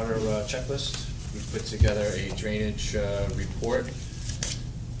stormwater checklist. We've put together a drainage report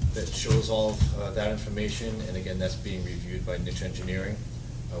that shows all of that information, and again, that's being reviewed by niche engineering.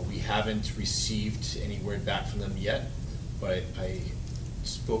 We haven't received any word back from them yet, but I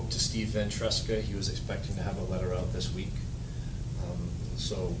spoke to Steve Ventresca. He was expecting to have a letter out this week.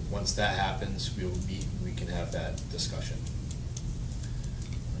 So once that happens, we will meet and we can have that discussion.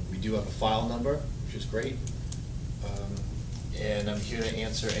 We do have a file number, which is great. And I'm here to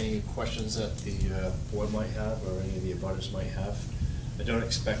answer any questions that the board might have or any of the abutters might have. I don't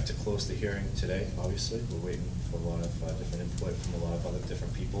expect to close the hearing today, obviously. We're waiting for a lot of different input from a lot of other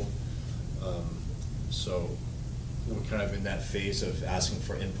different people. So we're kind of in that phase of asking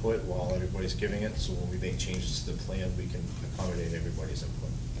for input while everybody's giving it. So when we make changes to the plan, we can accommodate everybody's input.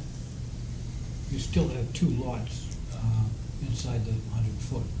 You still have 2 lots inside the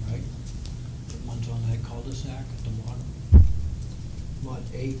 100-foot, right? The ones on that cul-de-sac at the bottom. Lot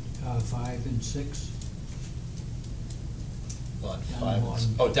 8, 5, and 6. Lot Down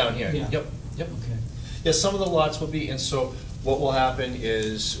 5. Down here. Yeah. Yep. Okay. Yeah, some of the lots will be, and so what will happen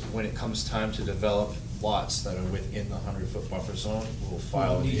is when it comes time to develop lots that are within the 100-foot buffer zone, we'll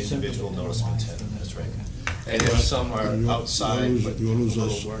file the individual notice of intent. That's right. And if some are outside, but You always a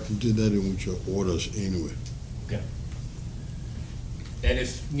little work. did that in with your orders anyway. Okay. And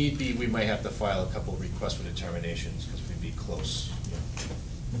if need be, we might have to file a couple of requests for determinations because we'd be close.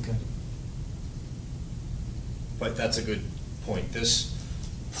 Okay. But that's a good point. This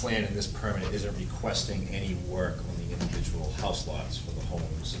plan and this permit isn't requesting any work on the individual house lots for the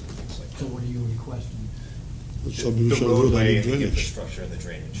homes and things like that. So what are you requesting? The roadway and the infrastructure and the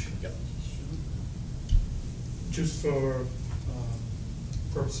drainage. Yep. Just for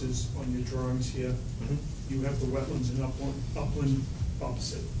purposes on your drawings here, you have the wetlands and upland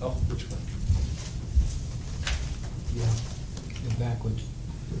opposite. Oh, which one? Yeah. You're backwards.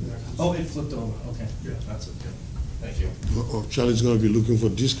 Oh, it flipped over, okay. Yeah. That's it, yeah. Thank you. Uh-oh, Charlie's gonna be looking for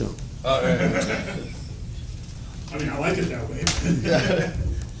discount. Oh, right. I mean, I like it that way.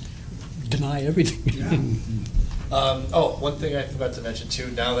 Deny everything. Yeah. One thing I forgot to mention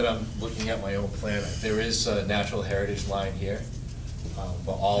too, now that I'm looking at my own plan, there is a natural heritage line here,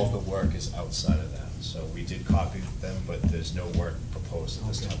 but all of the work is outside of that. So we did copy them, but there's no work proposed at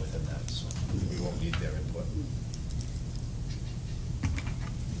this time within that, so we won't need their input.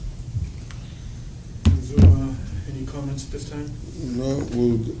 Is there, any comments at this time? No,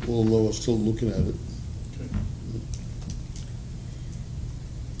 we're still looking at it. Okay.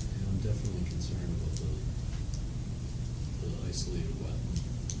 I'm definitely concerned about the isolated wetland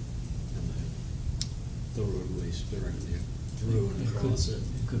and the roadway spilling there through and across it.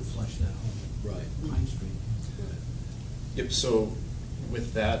 It could flush that whole Right. Pine Street. Right. Yep, so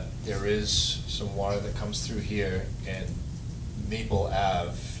with that, there is some water that comes through here, and Maple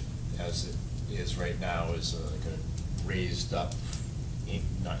Ave, as it is right now, is like a raised up,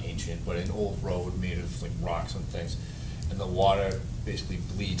 not ancient, but an old road made of like rocks and things. And the water basically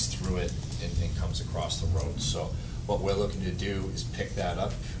bleeds through it and comes across the road. So what we're looking to do is pick that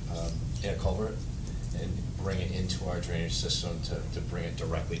up in a culvert and bring it into our drainage system to bring it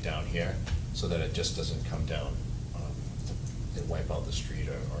directly down here, so that it just doesn't come down and wipe out the street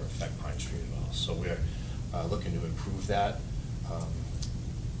or affect Pine Street at all. So we're looking to improve that.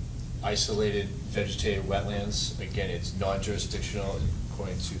 Isolated vegetated wetlands, again, it's non-jurisdictional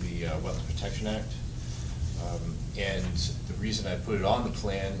according to the Wetland Protection Act. And the reason I put it on the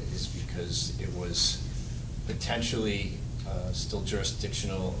plan is because it was potentially still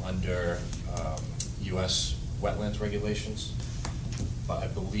jurisdictional under US wetlands regulations. But I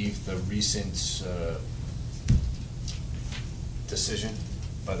believe the recent decision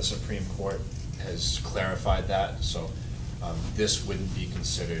by the Supreme Court has clarified that. So this wouldn't be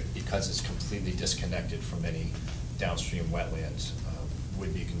considered, because it's completely disconnected from any downstream wetlands,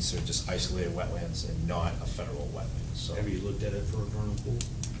 would be considered just isolated wetlands and not a federal wetland. So Have you looked at it for a vernal pool?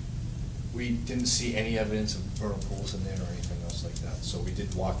 we didn't see any evidence of vernal pools in there or anything else like that. So we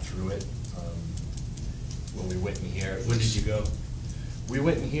did walk through it when we went in here. When did you go? We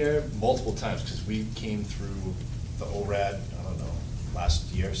went in here multiple times because we came through the ORAD, I don't know,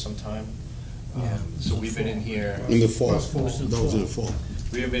 last year sometime. So we've been in here. In the fall, Last fall. that was in the fall.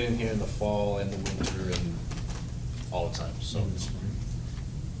 We have been in here in the fall and the winter and all the time, so. In the spring?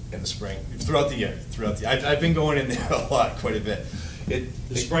 In the spring, throughout the year, I've been going in there a lot, quite a bit.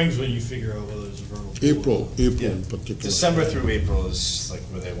 The spring's when you figure out whether there's a vernal pool. April Yeah. in particular. December through April is like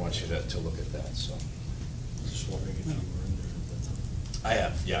where they want you to look at that, so. Just wondering if you were in there at that time. I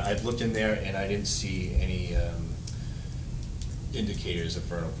have, yeah, I've looked in there and I didn't see any indicators of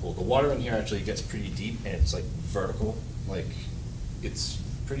vernal pool. The water in here actually gets pretty deep and it's like vertical, like, it's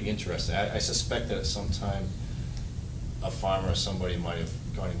pretty interesting. I suspect that at some time, a farmer or somebody might have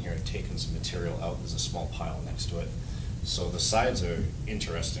gone in here and taken some material out. There's a small pile next to it. So the sides are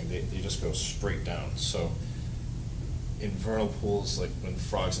interesting. They just go straight down. So in vernal pools, like when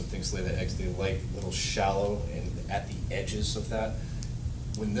frogs and things lay their eggs, they like little shallow and at the edges of that.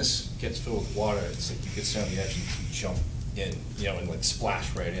 When this gets filled with water, it's like you get down the edge and you jump in, you know, and like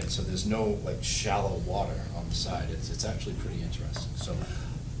splash right in. So there's no like shallow water on the side. It's actually pretty interesting. So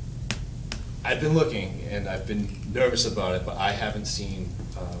I've been looking and I've been nervous about it, but I haven't seen,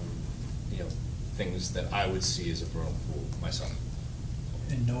 you know, things that I would see as a vernal pool myself.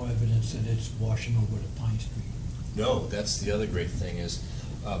 And no evidence that it's washing over to Pine Street. No, that's the other great thing is,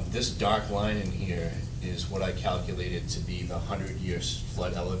 this dark line in here is what I calculated to be the 100-year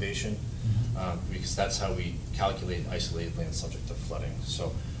flood elevation, because that's how we calculate isolated land subject to flooding.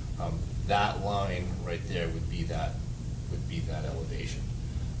 So that line right there would be that elevation.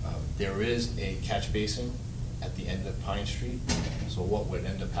 There is a catch basin at the end of Pine Street. So what would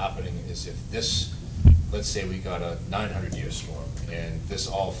end up happening is if this, let's say we got a 900-year storm and this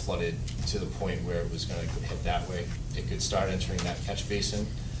all flooded to the point where it was going to hit that way, it could start entering that catch basin.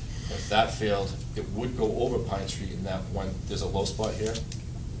 If that failed, it would go over Pine Street in that one. There's a low spot here.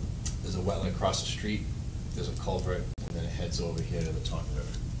 There's a wetland across the street. There's a culvert, and then it heads over here to the Taunton River.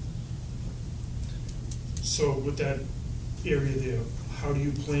 So with that area there, how do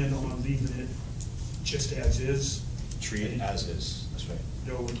you plan on leaving it just as is? Treat it as is, that's right.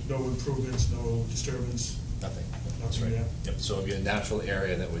 No improvements, no disturbance? Nothing, that's Nothing right. there? Yep, so it'll be a natural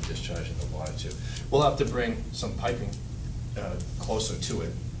area that would discharge into the water too. We'll have to bring some piping closer to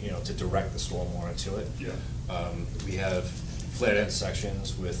it, you know, to direct the stormwater to it. Yeah. We have flared end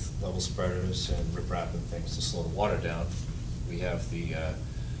sections with level spreaders and riprap and things to slow the water down. We have the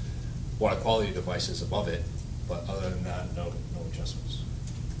water quality devices above it, But other than that, no adjustments.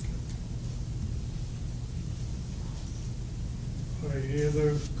 All right, any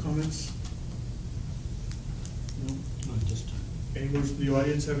other comments? No? Not this time. Anyone from the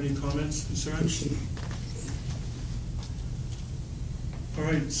audience have any comments, concerns? All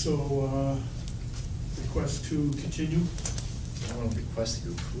right, so, request to continue? I want to request that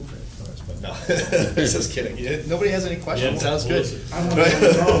you approve it first, but no, just kidding. Nobody has any questions? Yeah, Sounds good. I want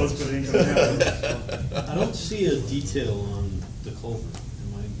 $100, but it ain't gonna happen. I don't see a detail on the culvert.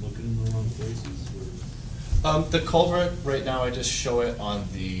 Am I looking in the wrong places, or? The culvert, right now, I just show it on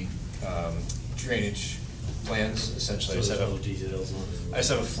the drainage plans, essentially. So there's no details on it? I just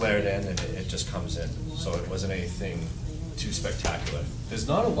have it flared in and it just comes in, so it wasn't anything too spectacular. There's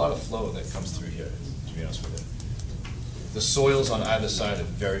not a lot of flow that comes through here, to be honest with you. The soils on either side are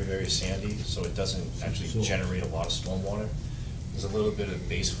very, very sandy, so it doesn't actually generate a lot of stormwater. There's a little bit of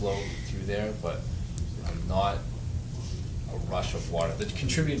base flow through there, but not a rush of water. The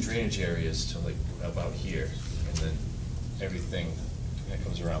contributing drainage area is to like about here, and then everything that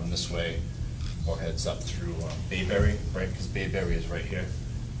comes around this way or heads up through Bayberry, right? Because Bayberry is right here,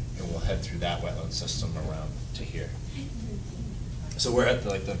 and we'll head through that wetland system around to here. So we're at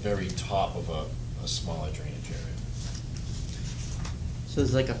the very top of a smaller drainage area. So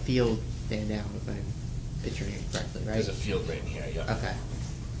there's like a field there now, if I'm picturing it correctly, right? There's a field right in here, yeah. Okay.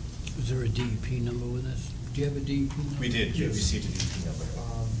 Is there a DEP number with this? Do you have a DEP number? We did, we Yes. received a DEP number.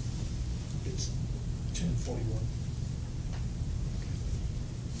 It's 1041.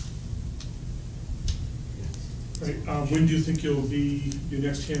 Right, when do you think you'll be, your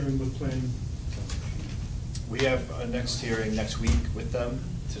next hearing with planning? We have a next hearing next week with them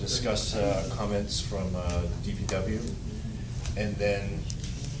to discuss comments from DPW. And then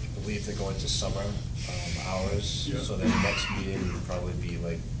I believe they're going to summer hours. Yeah. So then the next meeting would probably be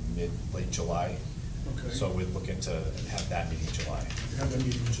like late July. Okay. So we're looking to have that meeting in July. You have that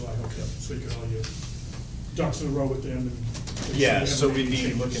meeting in July, okay, so you can all your ducks in a row with them and. Yeah, so we'd we'd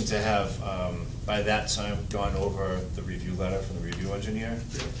be looking to have, by that time, gone over the review letter from the review engineer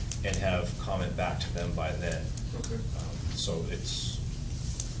and have comment back to them by then. Okay. So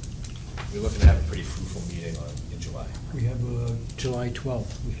we're looking to have a pretty fruitful meeting in July. We have July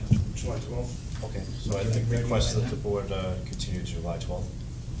 12th. We have. July 12th. Okay. So I Ready by request that then? the board continue to July 12th.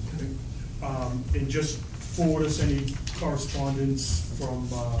 Okay. And just forward us any correspondence from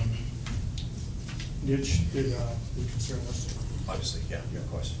Nitch that would concern us. Obviously, yeah,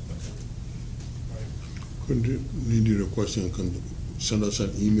 of course. All right. Could you need your request and send us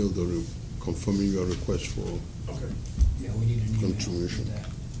an email confirming your request for, Okay. Yeah, we need an email Continuation. for that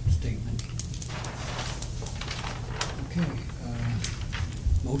statement. Okay,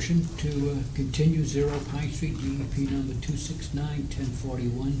 motion to continue 0 Pine Street, DEP number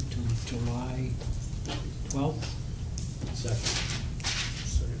 269-1041 till July 12th. Second.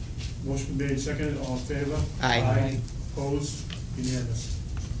 Second. Motion made, seconded, all in favor? Aye. Opposed? Unanimous.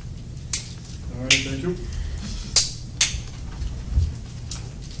 All right, thank you.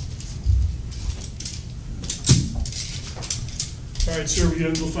 All right, sir, we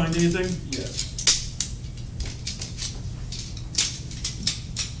able to find anything? Yes.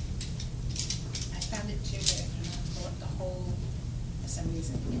 I found it too, but I cannot pull up the whole, for some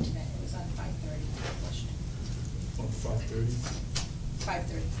reason, the internet, it was on 5:30, published, On 5:30.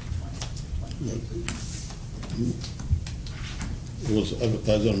 5:30, 20. it was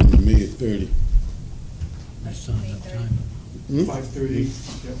advertised on May 30. That sounds May up 30. time. 5:30,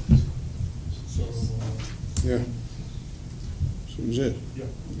 yep. So, Yeah. So is it? yeah.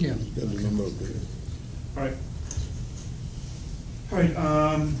 Yeah. Got the number up there. All right. All right,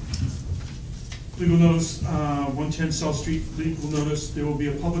 legal notice, 110 South Street, legal notice, there will be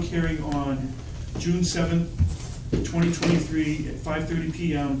a public hearing on June 7th, 2023 at 5:30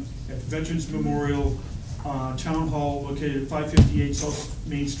 PM at the Veterans Memorial Town Hall located at 558 South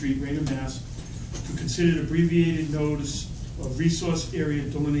Main Street, Raynham, Mass, to consider an abbreviated notice of resource area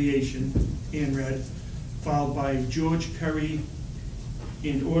delineation, ANRAD, filed by George Perry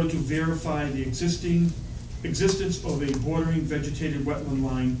in order to verify the existence of a bordering vegetated wetland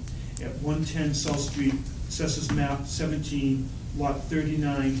line at 110 South Street, Assessors Map 17, Lot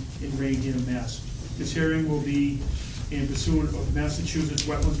 39 in Raynham, Mass. This hearing will be in pursuant of Massachusetts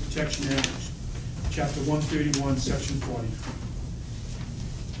Wetlands Protection Act, Chapter 131, Section 40.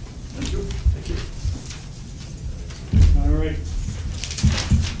 Thank you. Thank you. All right.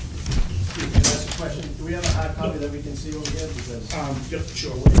 Can I ask a question? Do we have a hard copy that we can see over here? Because Yep,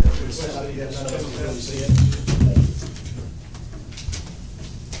 sure. none of us can really see it.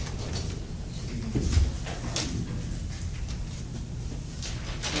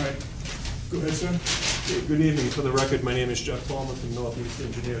 All right. Go ahead, sir. Good evening. For the record, my name is Jeff Palmer from Northeast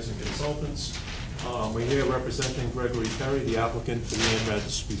Engineers and Consultants. We're here representing Gregory Perry, the applicant for the land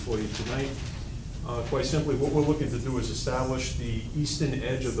that's before you tonight. Quite simply, what we're looking to do is establish the eastern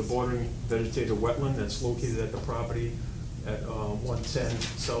edge of the bordering vegetated wetland that's located at the property at 110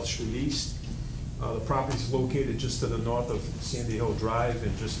 South Street East. The property is located just to the north of Sandy Hill Drive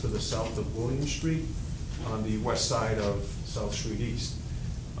and just to the south of William Street on the west side of South Street East.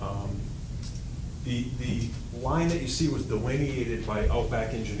 The line that you see was delineated by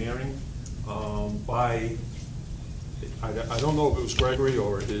Outback Engineering by, I don't know if it was Gregory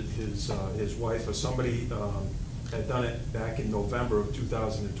or his wife or somebody had done it back in November of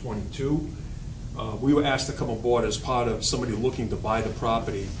 2022. We were asked to come aboard as part of somebody looking to buy the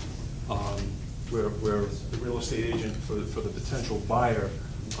property, where the real estate agent for the potential buyer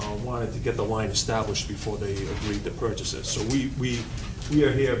wanted to get the line established before they agreed to purchase it. So we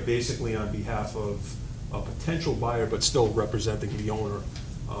are here basically on behalf of a potential buyer, but still representing the owner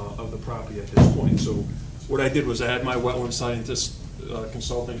of the property at this point. So what I did was I had my wetland scientist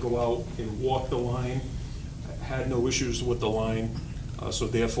consultant go out and walk the line. I had no issues with the line, so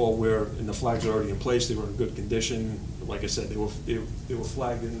therefore the flags are already in place. They were in good condition. Like I said, they were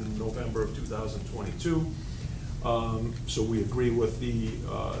flagged in November of 2022. So we agree with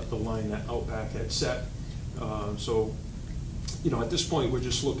the line that Outback had set. So, at this point, we're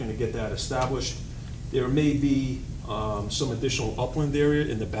just looking to get that established. There may be some additional upland area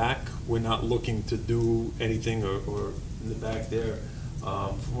in the back. We're not looking to do anything or in the back there.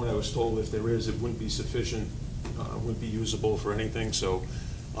 From what I was told, if there is, it wouldn't be sufficient, wouldn't be usable for anything. So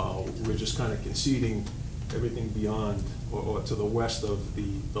we're just kind of conceding everything beyond or to the west of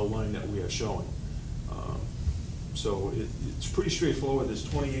the line that we are showing. So it's pretty straightforward. There's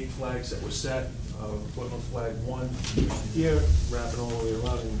 28 flags that were set. Wetland flag 1 here, wrapping all the way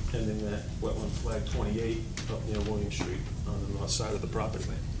around and ending at wetland flag 28 up near William Street on the north side of the property.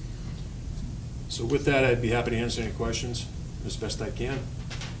 So with that, I'd be happy to answer any questions as best I can.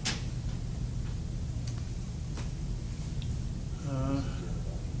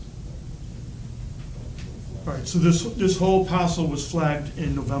 All right, so this whole parcel was flagged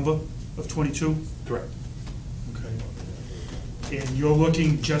in November of '22? Correct. Okay. And you're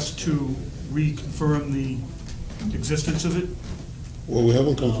looking just to reconfirm the existence of it? Well, we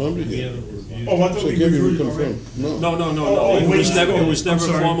haven't confirmed it yet. Oh, I thought So we can you reviewed it already. reconfirm? No. Oh, It was I'm never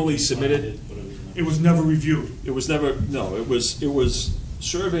sorry. formally submitted. It was never reviewed? It was never, no, it was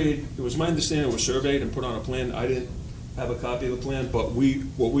surveyed, it was my understanding it was surveyed and put on a plan. I didn't have a copy of the plan, but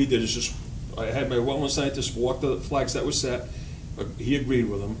what we did is just, I had my wetland scientist walk the flags that were set. He agreed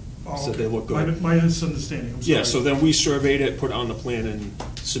with them, Oh, said okay. they look good. My misunderstanding, I'm sorry. Yeah, so then we surveyed it, put it on the plan, and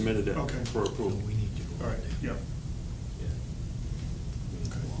submitted it Okay. for approval. We need to go All out right, there. yeah,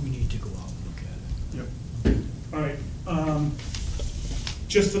 We need to go out and look at it. yeah. All right,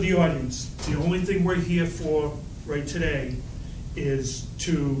 just for the audience, the only thing we're here for right today is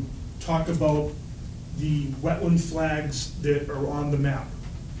to talk about the wetland flags that are on the map.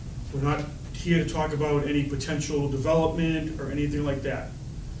 We're not here to talk about any potential development or anything like that.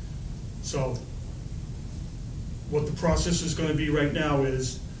 So what the process is gonna be right now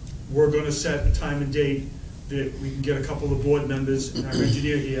is we're gonna set a time and date that we can get a couple of board members and our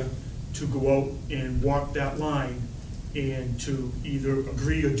engineer here to go out and walk that line and to either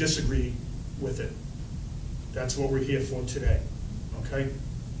agree or disagree with it. That's what we're here for today, okay?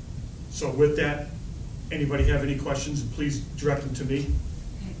 So with that, anybody have any questions, please direct them to me.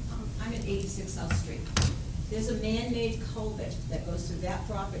 Okay, I'm at 86 South Street. There's a man-made culvert that goes through that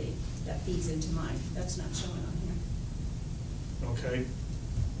property that feeds into mine. That's not showing on here. Okay?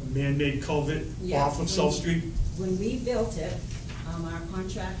 A man-made culvert Yeah, off of South Street? When we built it, our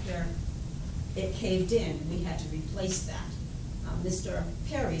contractor, it caved in. We had to replace that. Mr.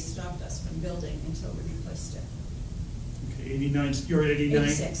 Perry stopped us from building until we replaced it. Okay, 89, you're at 89?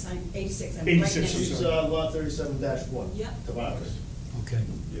 86, I'm 86. I'm 86, right next I'm to sorry. it. Lot 37-1. Yep. Tavares. Okay.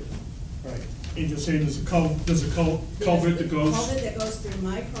 All right, and you're saying there's a culvert There's that goes? a culvert that goes through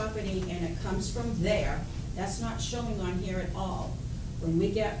my property, and it comes from there. That's not showing on here at all. When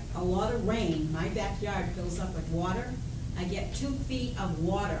we get a lot of rain, my backyard fills up with water. I get 2 feet of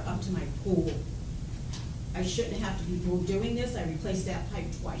water up to my pool. I shouldn't have to be doing this. I replaced that pipe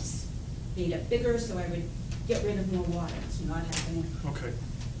twice. Made it bigger so I would get rid of more water. It's not happening. Okay,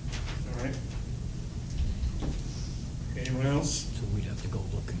 all right. Anyone else? So we'd have to go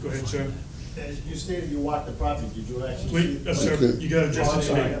look and Go ahead, find sir. that. As you stated, you walked the property, did you actually see? Wait, sir, you gotta address Oh, I'm it to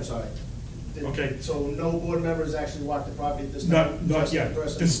sorry, me. I'm sorry. Okay. So no board members actually walked the property at this Not- time? not Just yet. the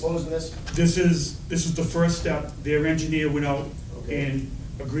person This- proposing this? This is the first step. Their engineer went out Okay. and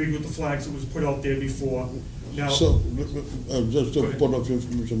agreed with the flags that was put out there before. Now, So, just a point of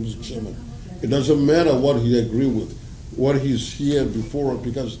information, Mr. Chairman. It doesn't matter what he agreed with, what he's here before,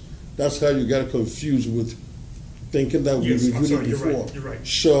 because that's how you got confused with thinking that we Yes, I'm reviewed sorry, it you're before. right, you're right.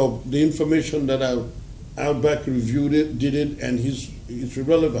 So the information that Outback reviewed it, did it, and it's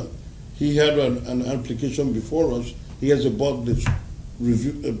irrelevant. He had an application before us, he has about this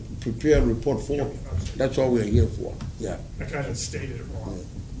review, prepared report for him. That's all we're here for, yeah. I kind of stated it wrong.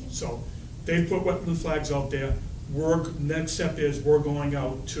 So they put wetland flags out there. Next step is we're going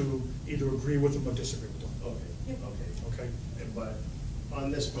out to either agree with them or disagree with them. Okay, okay. Okay? But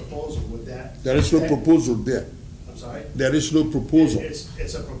on this proposal, would that? There is no proposal there. I'm sorry? There is no proposal.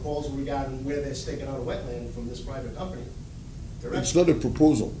 It's a proposal regarding where they're staking out a wetland from this private company, correct? It's not a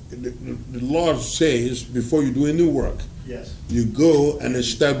proposal. The law says before you do any work, Yes, you go and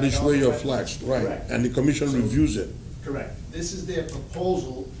establish where your flags, right, Correct. and the commission reviews it. correct. This is their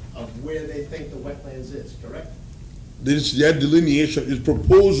proposal of where they think the wetlands is, correct? This is their delineation. His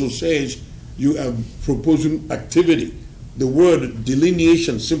proposal says you are proposing activity. The word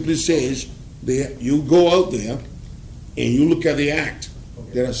delineation simply says that you go out there and you look at the act.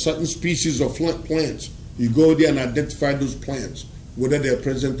 Okay. There are certain species of plants. You go there and identify those plants, whether they're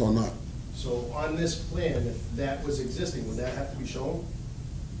present or not. So on this plan, if that was existing, would that have to be shown?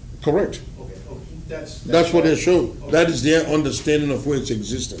 Correct. Okay, that's. That's what they're showing. Okay. That is their understanding of where it's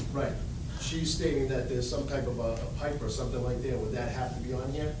existing. Right. She's stating that there's some type of a pipe or something like that. Would that have to be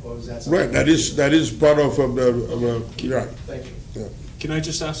on here, or is that something? Right, that is part of the, right. Thank you. Yeah. Can I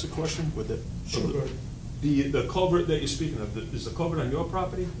just ask a question with it? Sure, go ahead. The culvert that you're speaking of, is the culvert on your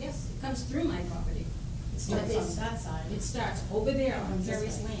property? Yes, it comes through my property. It starts on that side. It starts over there on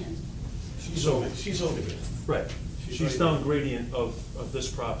Terry's land. She's over here. Right. She's down gradient of this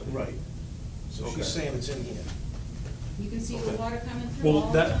property. Right. So Okay. she's saying it's in here. You can see the Okay. water coming through Well,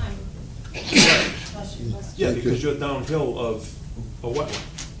 all the that- time. Bless you, bless you. Yeah, because you're downhill of a wetland.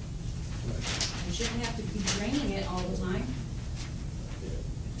 You shouldn't have to be draining it all the time.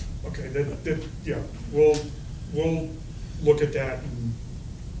 Okay, yeah, we'll look at that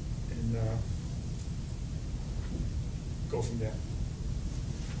and go from there.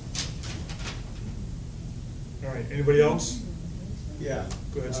 All right, anybody else? Yeah.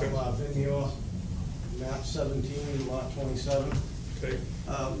 Go ahead, sir. Vinyor, map 17, lot 27. Okay,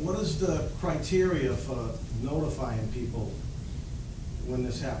 What is the criteria for notifying people when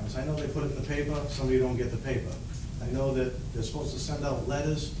this happens? I know they put it in the paper, somebody don't get the paper. I know that they're supposed to send out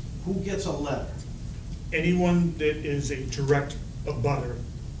letters. Who gets a letter? anyone that is a direct abutter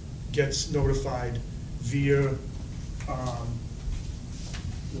gets notified via,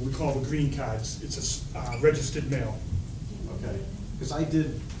 what we call the green cards. It's a registered mail. Okay, because I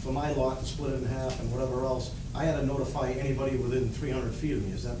did, for my lot, and split it in half and whatever else, I had to notify anybody within 300 feet of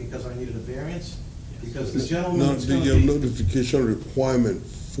me. Is that because I needed a variance? Because the gentleman Now, that's the gonna be. notification requirement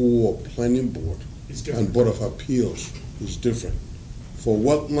for planning board It's and different. board of appeals is different. For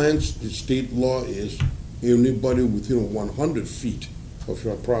wetlands, the state law is anybody within 100 feet of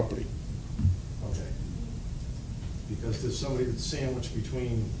your property. Okay. Because there's somebody that's sandwiched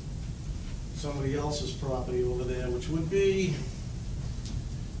between somebody else's property over there, which would be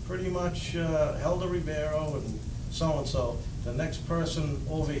pretty much Elder Ribeiro and so-and-so. The next person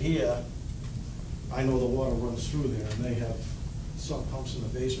over here, I know the water runs through there, and they have sump pumps in the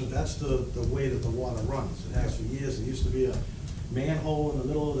basement. That's the way that the water runs. It has for years. There used to be a manhole in the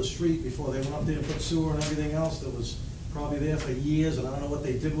middle of the street before they went up there and put sewer and everything else that was probably there for years, and I don't know what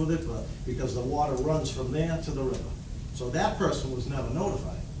they did with it, but because the water runs from there to the river. So that person was never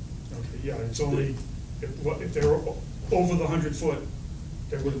notified. Okay, yeah, it's only, if they're over the 100 foot,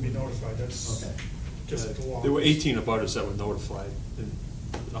 they wouldn't be notified. That's Okay. just the law. There were 18 abutters that were notified, and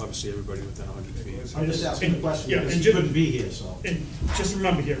obviously everybody within 100 feet. I'm just asking the question Yeah, because and you ju- couldn't be here, so. And just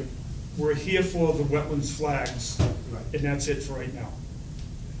remember here, we're here for the wetlands flags, Right. and that's it for right now.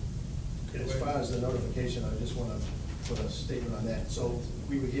 As far as the notification, I just want to put a statement on that. So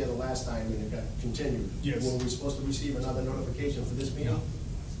we were here the last time and it got continued. Yes. Were we supposed to receive another notification for this meeting?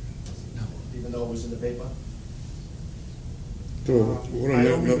 No. Even though it was in the paper? So, what I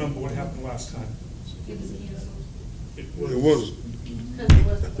don't no- remember what happened last time. It was canceled. It was,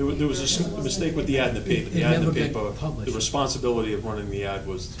 There was a mistake with the ad in the paper. The It ad in the never got paper, published. the responsibility of running the ad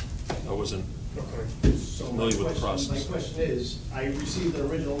was, I wasn't Okay. So familiar with the my process. question is, I received the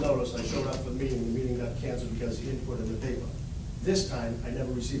original notice, I showed up for the meeting got canceled because he didn't put it in the paper. This time, I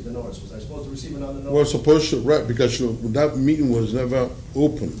never received the notice. Was I supposed to receive another notice? was supposed to, right, because that meeting was never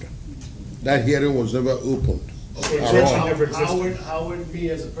opened. That hearing was never opened. So it How- virtually never How would me,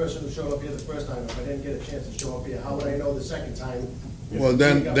 as a person who showed up here the first time, if I didn't get a chance to show up here, how would I know the second time? if Well, we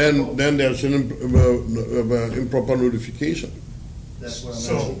then, got then, revoked? then there's an improper notification. That's what I'm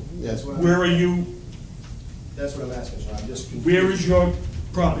So, asking. That's what I'm- where are you, That's what I'm asking, so I'm just confused. where is your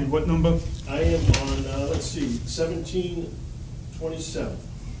property, what number? I am on, let's see, 1727.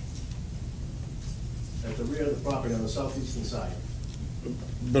 At the rear of the property on the southeastern side.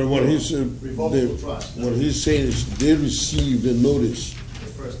 But what he's, Revocable trust. what he's saying is they received a notice The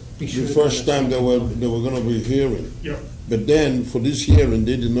first, He the should have first done time it. they were gonna be hearing. Yeah, But then, for this hearing,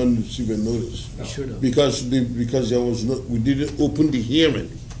 they did not receive a notice. He should have. Because there was no, we didn't open the hearing.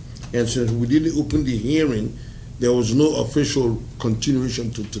 And since we didn't open the hearing, there was no official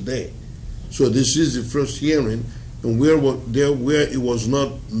continuation to today. So this is the first hearing, and where it was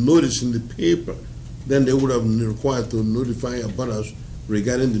not noticed in the paper, then they would have been required to notify about us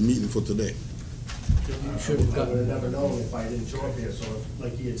regarding the meeting for today. You should have I would have gotten. never known if I didn't show up here, so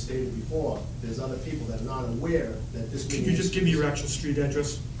like he had stated before, there's other people that are not aware that this can meeting. you just give me your actual street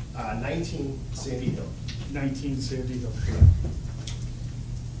address? 19 Sandy Hill. 19 Sandy Hill.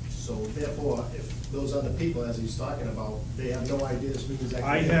 So therefore, if those other people, as he's talking about, they have no idea this meeting's actually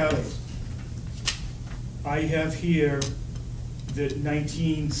I taking have- place. I have here that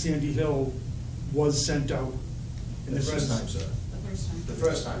 19 Sandy Hill was sent out. And The this first is- time, sir. The first time. The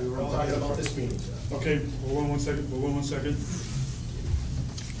first time, we were all talking about this meeting, sir. Okay, hold on one second, hold on one second.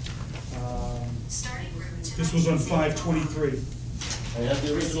 This was on 5/23. I have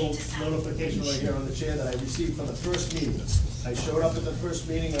the original notification right here on the chair that I received from the first meeting. I showed up at the first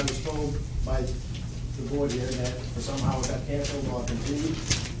meeting, I was told by the board here that for somehow it got canceled or continued,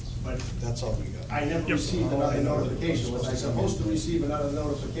 but That's all we got. I never Yep. received another notification. Was I supposed to receive another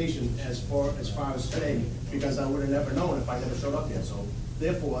notification as far as today? Because I would have never known if I never showed up here. So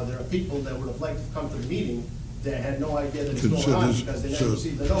therefore, there are people that would have liked to come to the meeting that had no idea that it's So going on this- because they so- never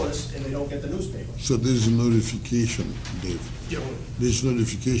received the notice and they don't get the newspaper. So this notification, Dave, Yep. this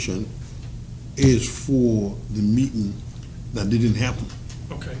notification is for the meeting that didn't happen.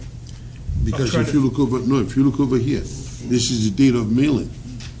 Okay. Because trying if to- you look over, no, if you look over here, this is the date of mailing,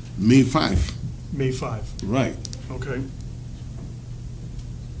 May 5, May 5, right. okay.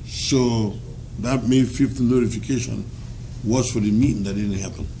 So that May 5th notification was for the meeting that didn't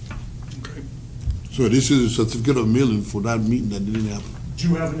happen. Okay. So this is a certificate of mailing for that meeting that didn't happen. Do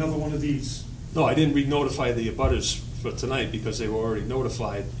you have another one of these? No, I didn't re-notify the abutters for tonight because they were already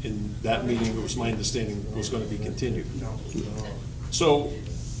notified in that meeting. It was my understanding was going to be continued. No. So,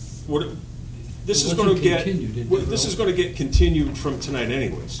 what, this is It going to wasn't get, continued, it this is never- going to get continued from tonight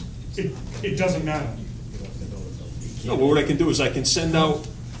anyways. It doesn't matter. No, but what I can do is I can send out,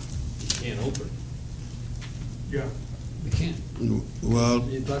 Can't open. Yeah. We can't. Well,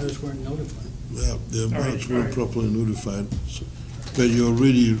 The abutters weren't notified. yeah, the right, abutters all were right. properly notified, but you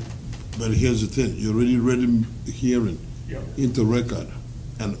already, but here's the thing, you already read the hearing Yep. into record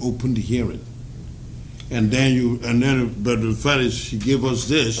and opened the hearing. And then, but the fact is, she gave us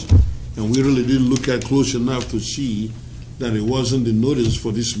this, and we really didn't look at close enough to see that it wasn't the notice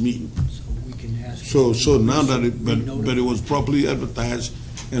for this meeting. So we can ask. So now that but it Re-notify. was properly advertised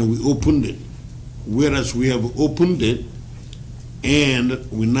and we opened it. Whereas we have opened it and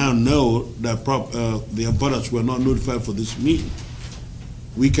we now know that the abutters were not notified for this meeting.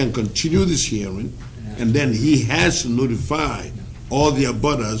 We can continue this hearing and then he has to notify all the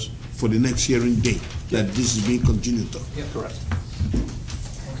abutters for the next hearing date that this is being continued to. correct.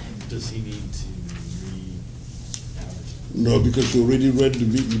 Does he need to re-advertise? No, because you already read the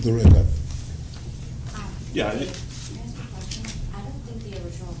meeting into record. Yeah, Can I ask a question? I don't think the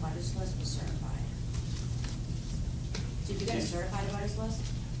original abutters list was certified. Did you get a certified abutters list?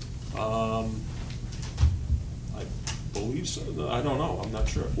 I believe so. I don't know. I'm not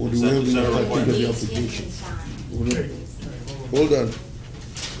sure. Well, Is do we that- have is that a any requirement? copy of the Needs to get application? been signed. Okay. Hold on.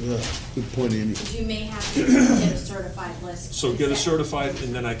 Yeah, good point, Amy. Because you may have to get a certified list. So get a and send- certified,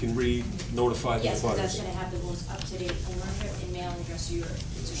 and then I can re-notify the Yes, because that's abutters. gonna have the most up-to-date ownership and mailing address, so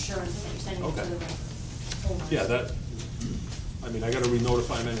it's assurance that you're sending it Okay. to the owners. Yeah, that, I mean, I gotta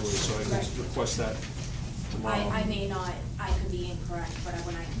re-notify them anyway, so I can Right. request that tomorrow. I may not, I could be incorrect, but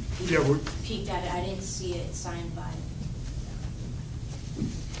when Yeah, I we're- peeked at it, I didn't see it signed by.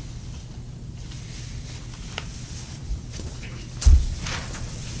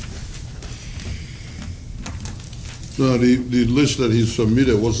 No, the list that he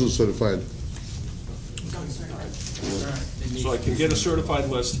submitted wasn't certified. It's uncertified. So I can get a certified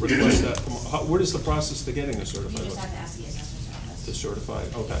list, request that tomorrow. What is the process to getting a You certified just list? have to ask the assessor's office. The certified,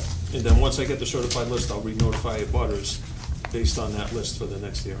 okay. And then once I get the certified list, I'll re-notify abutters based on that list for the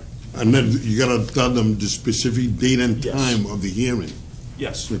next hearing. And then you gotta tell them the specific date and Yes. time of the hearing.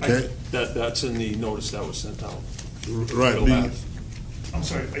 Yes. Okay. That's in the notice that was sent out. Right. It'll have- I'm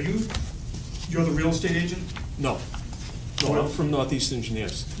sorry, you're the real estate agent? No. No, I'm from Northeast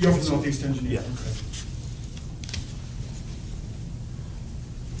Engineers. You're from Northeast Engineering? Yeah. Okay.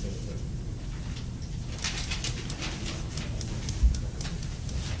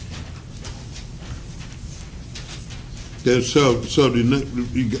 Yeah, so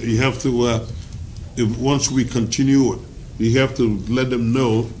you have to, once we continue it, you have to let them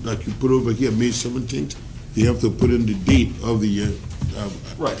know, like you put over here, May 17th, you have to put in the date of the.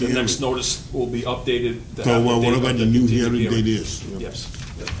 Right, the next notice will be updated. to So have the date whatever of the new continued hearing date is. Yeah. Yes.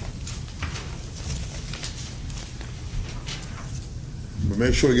 Yep. But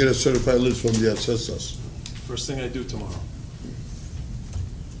make sure you get a certified list from the assessors. First thing I do tomorrow.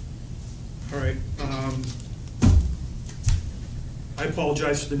 All right, I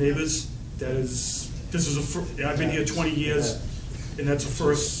apologize to the neighbors. This is I've been here 20 years, and that's the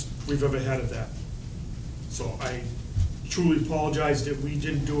first we've ever had of that. So I truly apologize that we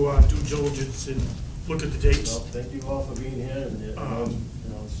didn't do our due diligence and look at the dates. Well, thank you all for being here, and,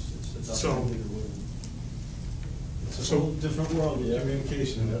 it's So- opportunity to It's a So- whole different world with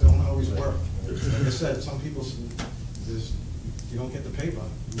communication, and it don't always work. Like I said, some people, there's, you don't get the paper,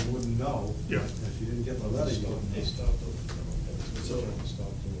 you wouldn't know. Yeah. If you didn't get the letter, you wouldn't know.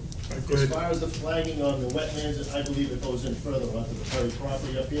 Go As ahead. far as the flagging on the wetlands, I believe it goes in further onto the Perry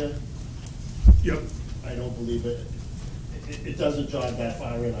property up here. Yep. I don't believe it doesn't jog that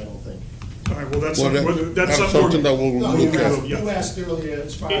far in, I don't think. All right, well, that's Well, something that's we're- something that we'll No, look you at. asked, you asked earlier,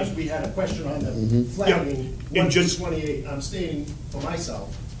 as far as we had a question on the flagging, Yeah, and 1 just- 28, I'm stating for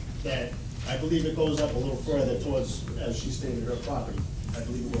myself that I believe it goes up a little further towards, as she stated, her property. I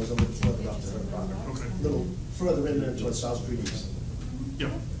believe it goes a little further up to her property. Okay. A little further in there towards South Street East.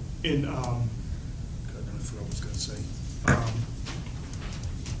 Yep, in, God, I forgot what I was gonna say.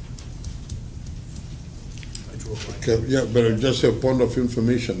 I drove by. Okay, yeah, but just a point of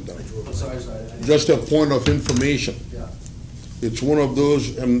information, though. I drove by. I'm sorry. Just a point of information. Yeah. It's one of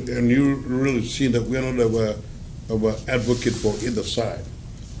those, and you really see that we're not of a advocate for either side.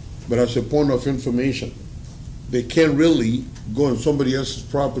 But as a point of information, they can't really go on somebody else's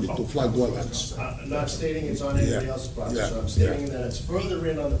property to flag wetlands. I'm not stating it's on anybody Yeah. else's property, Yeah. so I'm stating that it's further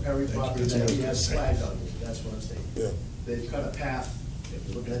in on the Perry property than he has flagged on me, that's what I'm stating. Yeah. They've cut a path, if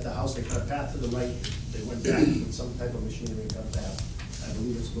you're looking at the house, they cut a path to the right, they went back with some type of machinery and cut a path. I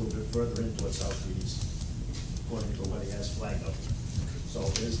believe it's a little bit further in towards South Street East, according to what he has flagged up. So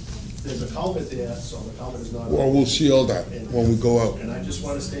there's a culvert there, so the culvert is not. Well, we'll see all that when we go out. And I just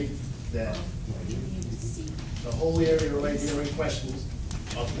want to state that the whole area right here in question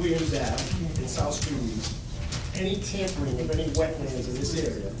of Williams Ave and South Street East, any tampering of any wetlands in this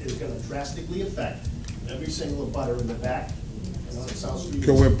area is gonna drastically affect every single abutter in the back and on South Street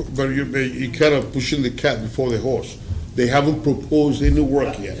East. But you kind of pushing the cat before the horse. They haven't proposed any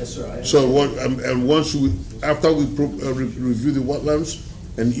work yet. Yes, sir, I So what, and once we, after we review the wetlands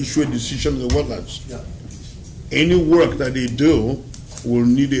and issue a decision on the wetlands, Yeah. any work that they do will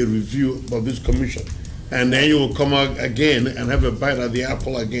need a review of this commission. And then you will come out again and have a bite at the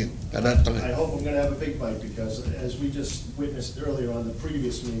apple again at that I time. hope I'm gonna have a big bite, because as we just witnessed earlier on the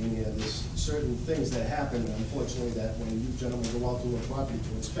previous meeting, there's certain things that happen, unfortunately, that when you gentlemen go out to a property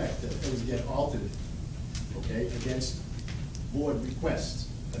to inspect, that things get altered, okay, against board requests.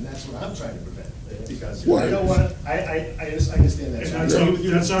 And that's what I'm trying to prevent, because I don't wanna, I understand that. And So I that's agree our, with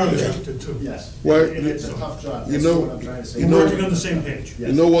you. that's our objective too. Yes, Well, and it's a tough job, you that's know- what I'm trying to say. you We're know- working on the same page.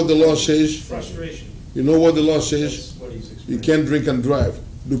 You know what the law says? Frustration. You know what the law says? That's what he's You experiencing. can't drink and drive.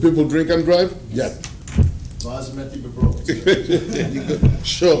 Do people drink and drive? Yeah. Laws are meant to be broken.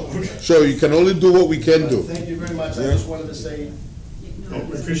 sir. So you can only do what we can do. Thank you very much, I Yeah. just wanted to say. No,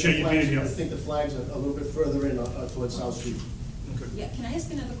 we appreciate you being here. I think the flags are a little bit further in towards South Street. Yeah, can I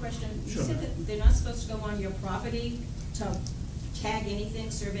ask another question? You Sure. said that they're not supposed to go on your property to tag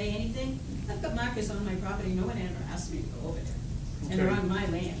anything, survey anything? I've got markers on my property, no one ever asked me to go over there, and they're Okay. on my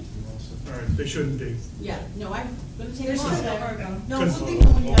land. All right, they shouldn't be. Yeah, no, I'm gonna take There's them no off there. there. No, Cause- we'll leave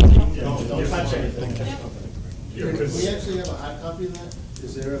them when you have them. Don't touch anything. Yeah, Can 'cause- we actually have a hard copy of that?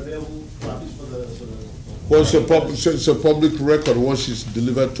 Is there available copies for the? Well, it's a public record once it's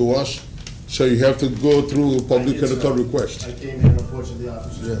delivered to us, so you have to go through a public record request. I came here, and unfortunately, the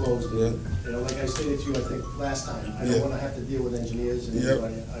office was Yeah, closed. yeah. You know, like I stated to you, I think, last time, I Yeah. don't wanna have to deal with engineers and Yeah,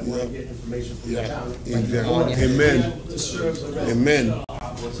 everybody. I wanna yeah. get information from the Yeah. town. Amen. To serve the residents. Amen.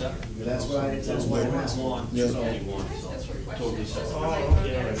 That's why I'm asking. Yeah. So- Okay,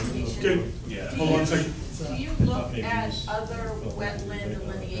 hold on a second. uh, Do you look at other wetland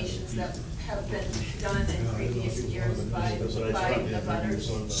delineations that have been done in previous years by the butters?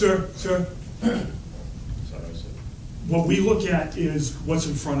 Sir, what we look at is what's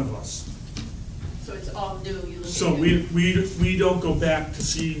in front of us. So it's all new, you look at? So we don't go back to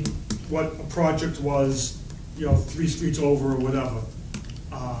see what a project was, 3 streets over or whatever.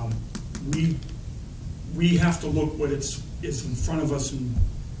 We have to look what is in front of us and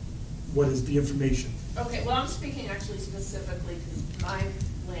what is the information. Okay, well, I'm speaking actually specifically because my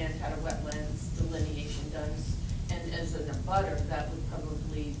land had a wetlands delineation done, and as an abutter, that would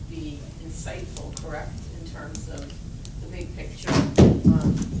probably be insightful, correct, in terms of the big picture,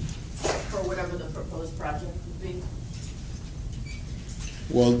 for whatever the proposed project would be?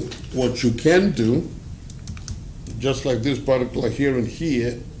 Well, what you can do, just like this particular hearing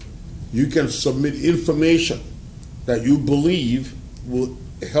here, you can submit information that you believe will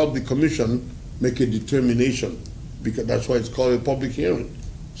help the commission make a determination, because that's why it's called a public hearing.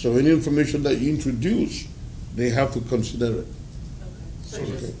 So any information that you introduce, they have to consider it. So So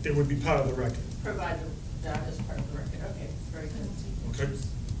just it would be part of the record. provide that as part of the record, okay, very good. Okay.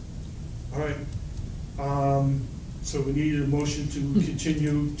 All right. So we need a motion to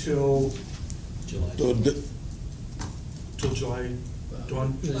continue till July. till July,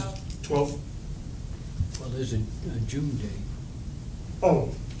 Dawn, there's- 12th? well, there's a June date. Oh,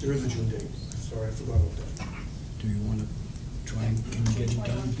 there is a June date. Sorry, I forgot about that. Do you want to try and can you get it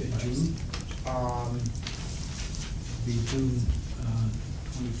done in June? Be June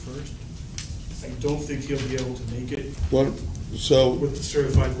 21st? I don't think he'll be able to make it Well, so, with the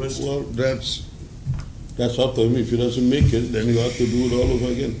certified list. well, that's up to him. If he doesn't make it, then you have to do it all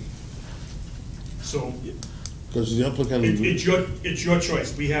over again, So because the applicant. it's your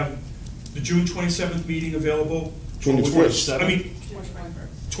choice. We have the June 27th meeting available. 21st. I mean,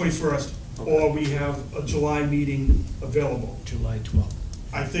 21st, or we have a July meeting available. July 12th.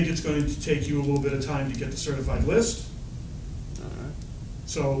 I think it's going to take you a little bit of time to get the certified list.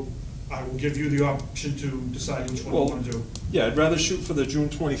 So I will give you the option to decide which one you want to do. Yeah, I'd rather shoot for the June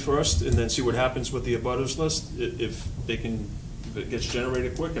 21st and then see what happens with the abutters list. If it gets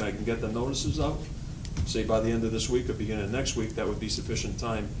generated quick and I can get the notices out, say by the end of this week or beginning of next week, that would be sufficient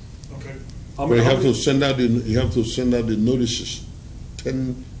time. Okay. But you have to send out the notices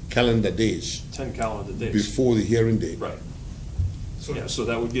 10 calendar days 10 calendar days. before the hearing date. Right. So Yeah, so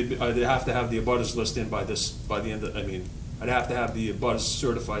that would give, I'd have to have the abutters list in by the end of, I'd have to have the abutters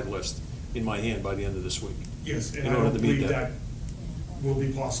certified list in my hand by the end of this week. Yes, and In I order don't to meet believe that. that will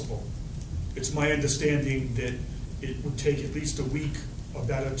be possible. It's my understanding that it would take at least a week or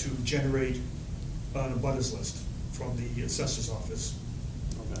better to generate an abutters list from the assessor's office.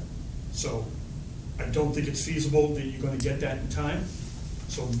 Okay. So I don't think it's feasible that you're gonna get that in time.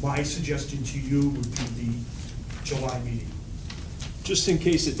 So my suggestion to you would be the July meeting. Just in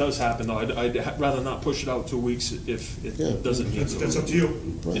case it does happen, though, I'd rather not push it out 2 weeks if Yeah. it doesn't need to. That's up to you.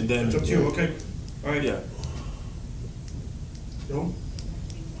 And then. That's up to you, okay? All right. Yeah. Bill?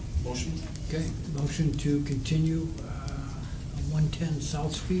 Motion? Okay, motion to continue 110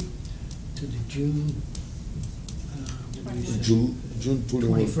 South Street to the June, what did you say? June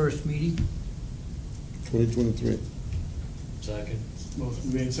 21, 21st meeting. 2023. Second.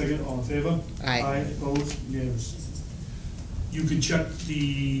 Motion made second, all in favor? Aye. Opposed, unanimous. You can check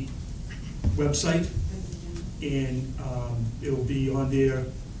the website, and it'll be on there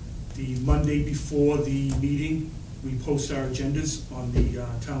the Monday before the meeting. We post our agendas on the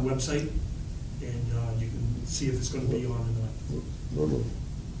town website, and you can see if it's gonna be on or not. No.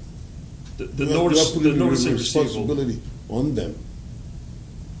 The You are notice, the putting notice of receival. responsibility on them.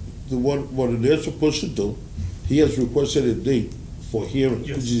 What they're supposed to do, he has requested a date for hearing, which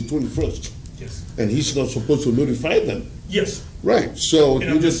Yes. is the 21st, Yes. and he's not supposed to notify them. Yes, Right, so and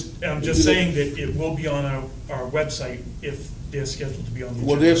you I'm just saying that it will be on our website if they're scheduled to be on the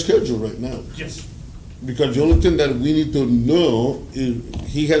agenda. Well, they're scheduled right now, Yes, because the only thing that we need to know is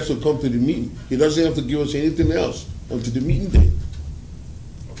he has to come to the meeting. He doesn't have to give us anything else until the meeting day.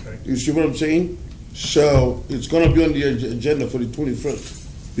 okay. You see what I'm saying? So it's gonna be on the agenda for the 21st,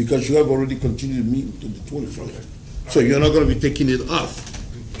 because you have already continued the meeting to the 21st. So you're not gonna be taking it off.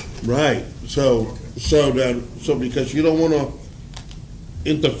 Right, so because you don't wanna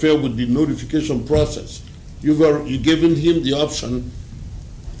interfere with the notification process. You've given him the option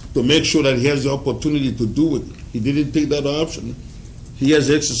to make sure that he has the opportunity to do it. He didn't take that option. He has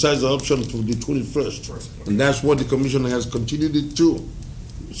exercised the option for the 21st. And that's what the commission has continued it to.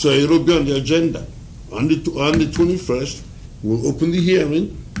 So it'll be on the agenda. On the 21st, we'll open the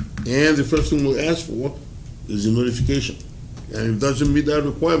hearing, and the first thing we'll ask for is the notification. And if it doesn't meet that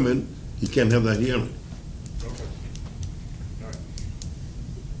requirement, he can't have that hearing.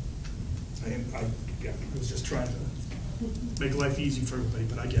 make life easy for everybody,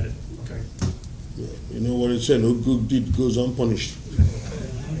 but I get it, okay? Yeah, you know what it said, no good deed goes unpunished.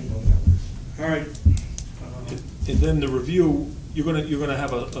 All right. And then the review, you're gonna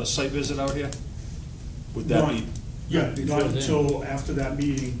have a site visit out here? Would that be, Yeah, Before not then. until after that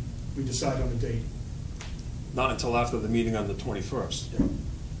meeting, we decide on the date. not until after the meeting on the 21st? Yeah.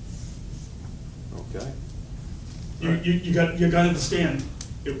 Okay. You got to understand,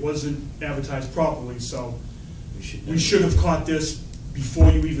 it wasn't advertised properly, so we should have caught this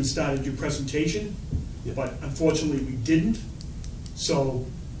before you even started your presentation, Yeah. but unfortunately, we didn't. So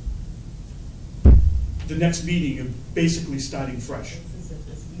the next meeting, you're basically starting fresh.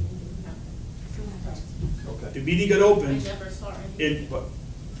 Okay. The meeting got I opened, never saw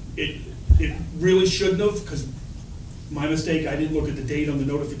it really shouldn't have, because my mistake, I didn't look at the date on the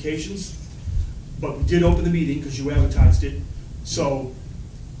notifications, but we did open the meeting because you advertised it. So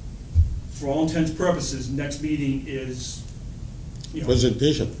for all intents and purposes, next meeting is, you know,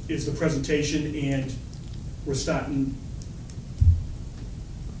 Presentation. is the presentation, and we're starting.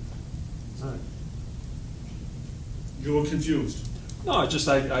 All right. You look confused. No, I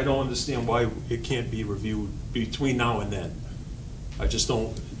don't understand why it can't be reviewed between now and then. I just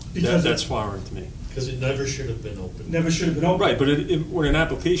don't, Because that's foreign to me. Because it never should have been open. Never should have been open. Right, but when an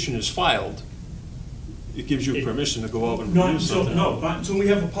application is filed, it gives you permission to go out and Not review until, something. no, not until we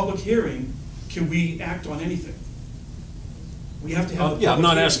have a public hearing can we act on anything. We have to have. a Yeah, I'm public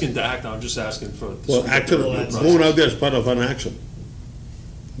not hearing. asking to act, I'm just asking for. Well, actually, going out there is part of an action.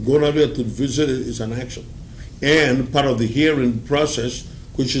 Going out there to visit is an action. And part of the hearing process,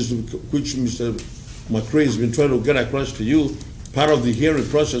 which Mr. McCray has been trying to get across to you, part of the hearing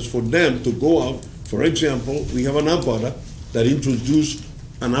process for them to go out, for example, we have an abutter that introduced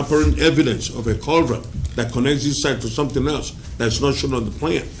an apparent evidence of a culvert that connects this site to something else that's not shown on the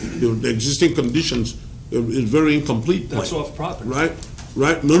plan. The existing conditions is very incomplete. That's plan. off property.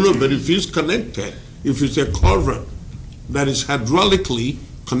 Right, no, but if it's connected, if it's a culvert that is hydraulically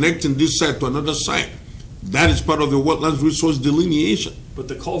connecting this site to another site, that is part of the wetlands resource delineation. But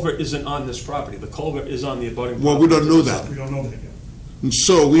the culvert isn't on this property, the culvert is on the abutting property. Well, we don't know that. We don't know that yet. And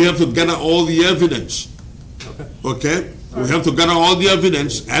so we have to gather all the evidence, Okay. okay? We have to gather all the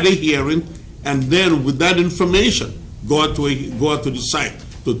evidence at a hearing, and then with that information, go out to the site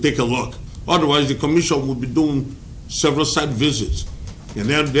to take a look. Otherwise, the commission will be doing several site visits. And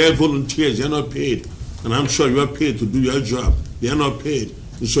they're volunteers, they're not paid. And I'm sure you're paid to do your job. They're not paid,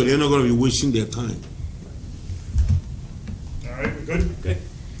 and so they're not gonna be wasting their time. All right, we good? Okay.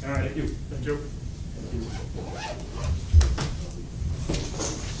 All right. Thank you. Thank you.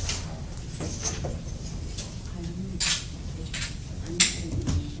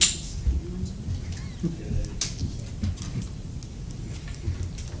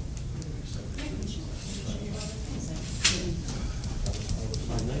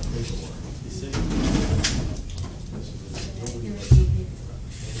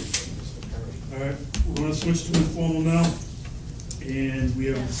 All right, we're gonna switch to informal now, and we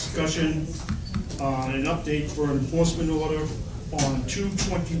have a discussion on an update for an enforcement order on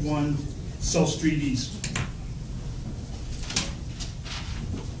 221 South Street East.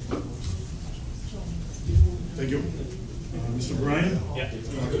 Thank you. Mr. Bryan? Yeah.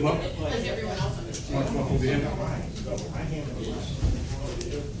 You wanna come up? Like everyone else. You wanna come up over here?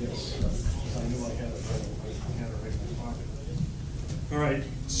 All right,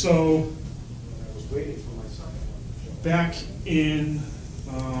 so back in,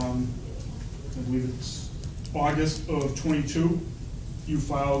 I believe it's August of '22, you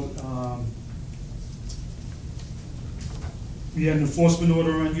filed, we had an enforcement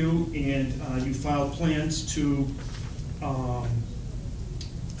order on you, and you filed plans to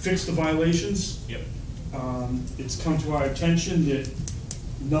fix the violations. Yep. It's come to our attention that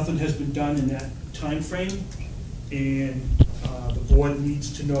nothing has been done in that time frame, and the board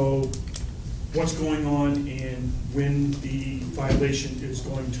needs to know what's going on and when the violation is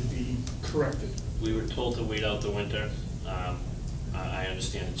going to be corrected. We were told to wait out the winter. I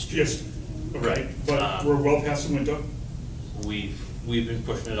understand it's June. Yes, okay, Right. but we're well past the winter. We've been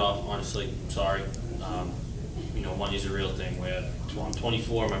pushing it off, honestly, I'm sorry. You know, money's a real thing. I'm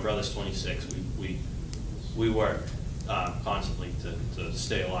 24, my brother's 26. We work constantly to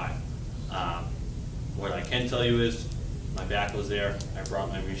stay alive. What I can tell you is, my back was there, I brought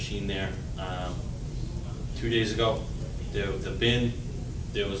my machine there 2 days ago. The bin,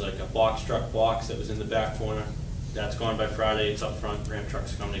 there was like a box truck box that was in the back corner. That's gone by Friday, it's up front, Ram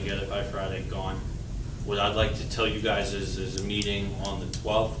truck's coming to get it by Friday, gone. What I'd like to tell you guys is there's a meeting on the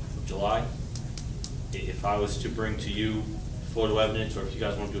 12th of July. If I was to bring to you photo evidence, or if you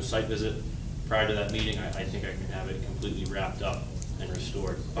guys want to do a site visit, prior to that meeting, I think I can have it completely wrapped up and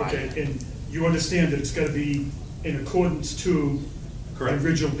restored. Okay, and you understand that it's gotta be in accordance to the Correct.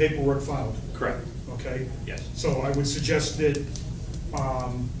 original paperwork filed, Correct. okay? Yes. So I would suggest that,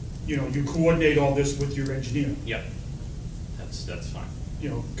 you know, you coordinate all this with your engineer. Yep. That's fine. You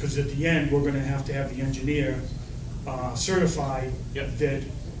know, because at the end, we're gonna have to have the engineer certify Yep. that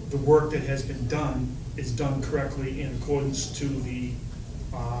the work that has been done is done correctly in accordance to the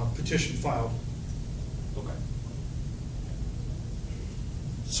petition filed. Okay.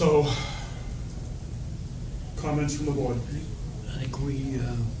 So, comments from the board? I think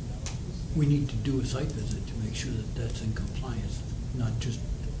we need to do a site visit to make sure that that's in compliance, not just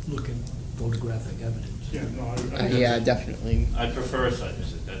look at photographic evidence. Yeah, no, Yeah, definitely. I'd prefer a site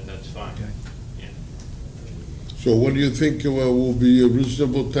visit, that's fine. Okay. Yeah. So what do you think will be a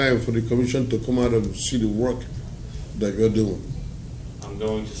reasonable time for the commission to come out and see the work that you're doing? I'm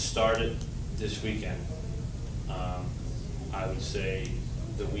going to start it this weekend. I would say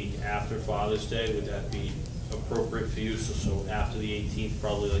the week after Father's Day, would that be appropriate for you? So after the 18th,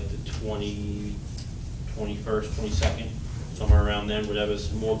 probably like the 21st, 22nd, somewhere around then,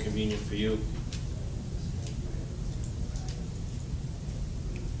 whatever's more convenient for you.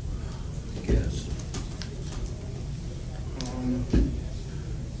 Yes.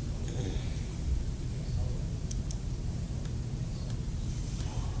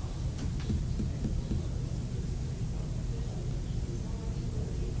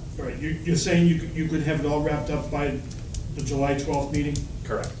 All right, you're saying you could have it all wrapped up by the July 12th meeting?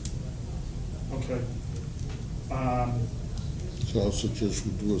 Correct. Okay. So I'll suggest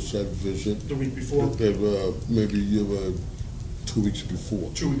we do a site visit. The week before? Maybe 2 weeks before.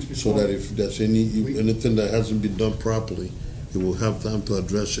 2 weeks So before. that if there's anything that hasn't been done properly, they will have time to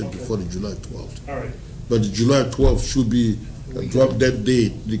address it Okay. before the July 12th. All right, But the July 12th should be a drop dead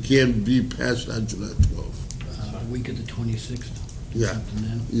date. They can't be past that July 12th. The week of the 26th. Yeah. Something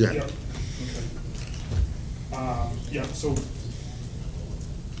then. Yeah. yeah, okay. Yeah, so,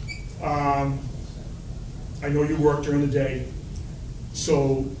 I know you work during the day,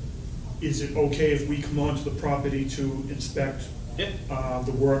 so is it okay if we come onto the property to inspect Yeah.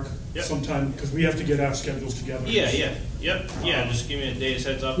 the work Yep. sometime? Because we have to get our schedules together. Yeah, just give me a day's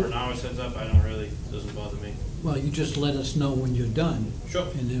heads up or an hour's heads up, doesn't bother me. Well, you just let us know when you're done. Sure.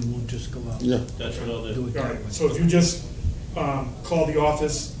 And then we'll just go out. Yeah. That's what I'll Do do. it All that right, way. so if you just call the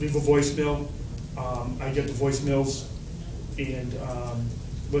office, leave a voicemail, I get the voicemails, and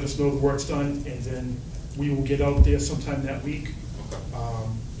let us know the work's done, and then we will get out there sometime that week. Okay.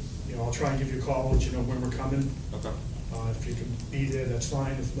 You know, I'll try and give you a call, let you know when we're coming. Okay. If you can be there, that's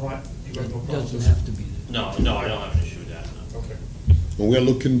fine, if not, you have no It problem. doesn't have to be there. No, I don't have an issue with that, no. Okay. And we're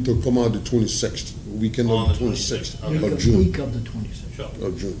looking to come out the 26th, weekend On of the the 26th 26th, of Week June. of the 26th. Sure.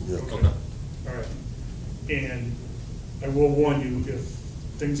 Of June, yeah. Okay. All right. And I will warn you, if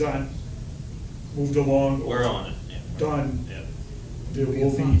things aren't moved along We're or on it, yeah. done, Yeah, there We'll be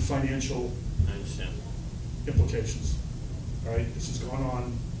will be fine. financial I understand. implications. All right, this has gone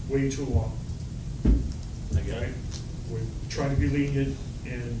on way too long. I get Okay? it. We're trying to be lenient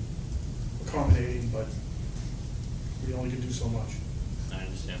and accommodating, but we only can do so much. I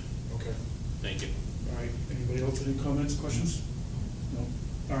understand. Okay. Thank you. All right, anybody else, any comments, questions? No?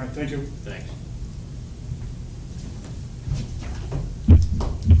 All right, thank you. Thanks.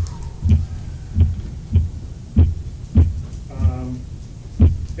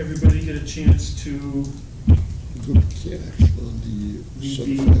 Everybody get a chance to Good catch on the read the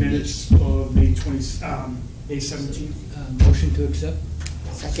certified minutes list. of May 17th. Motion to accept?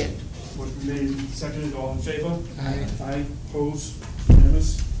 Second. Motion made, seconded, all in favor? Aye. Aye, opposed,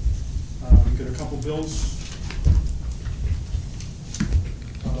 unanimous. We've got a couple bills.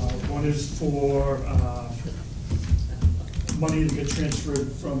 One is for money to get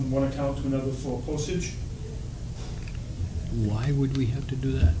transferred from one account to another for postage. Why would we have to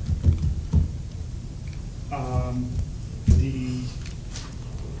do that? The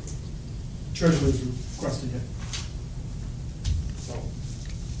treasurer is requesting it. So,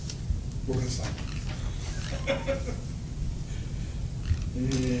 we're gonna sign it.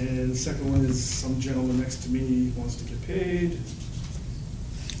 And the second one is some gentleman next to me wants to get paid.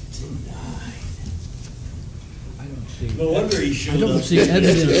 I don't see. No wonder he showed I don't up see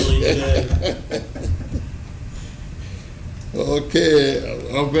evidence. yesterday. Okay,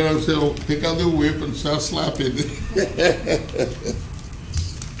 I'm gonna say, pick out the whip and start slapping.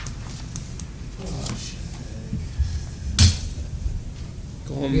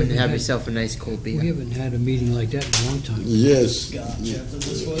 Go home and have yourself a nice cold We beer. haven't had a meeting like that in a long time. Yes. After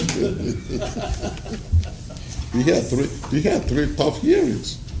this one. We had three tough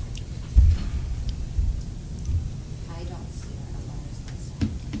hearings.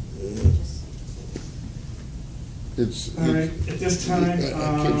 It's. All right, at this time, I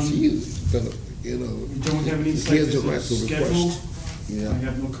can see you, you know. we don't have any site Here's the right visits to scheduled. request. I Yeah.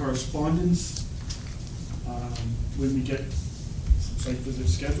 have no correspondence. When we get some site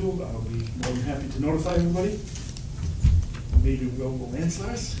visits scheduled, I'll be more than happy to notify everybody. Maybe we'll answer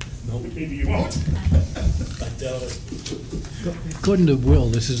us. No. Maybe you won't. I doubt it. According to Will,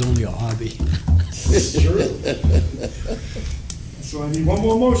 this is only a hobby. It's true. So I need one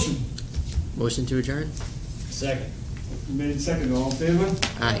more motion. Motion to adjourn? Second. Made second, all in favor?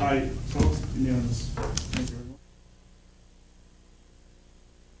 Aye. Aye, opposed, unanimous. Thank you.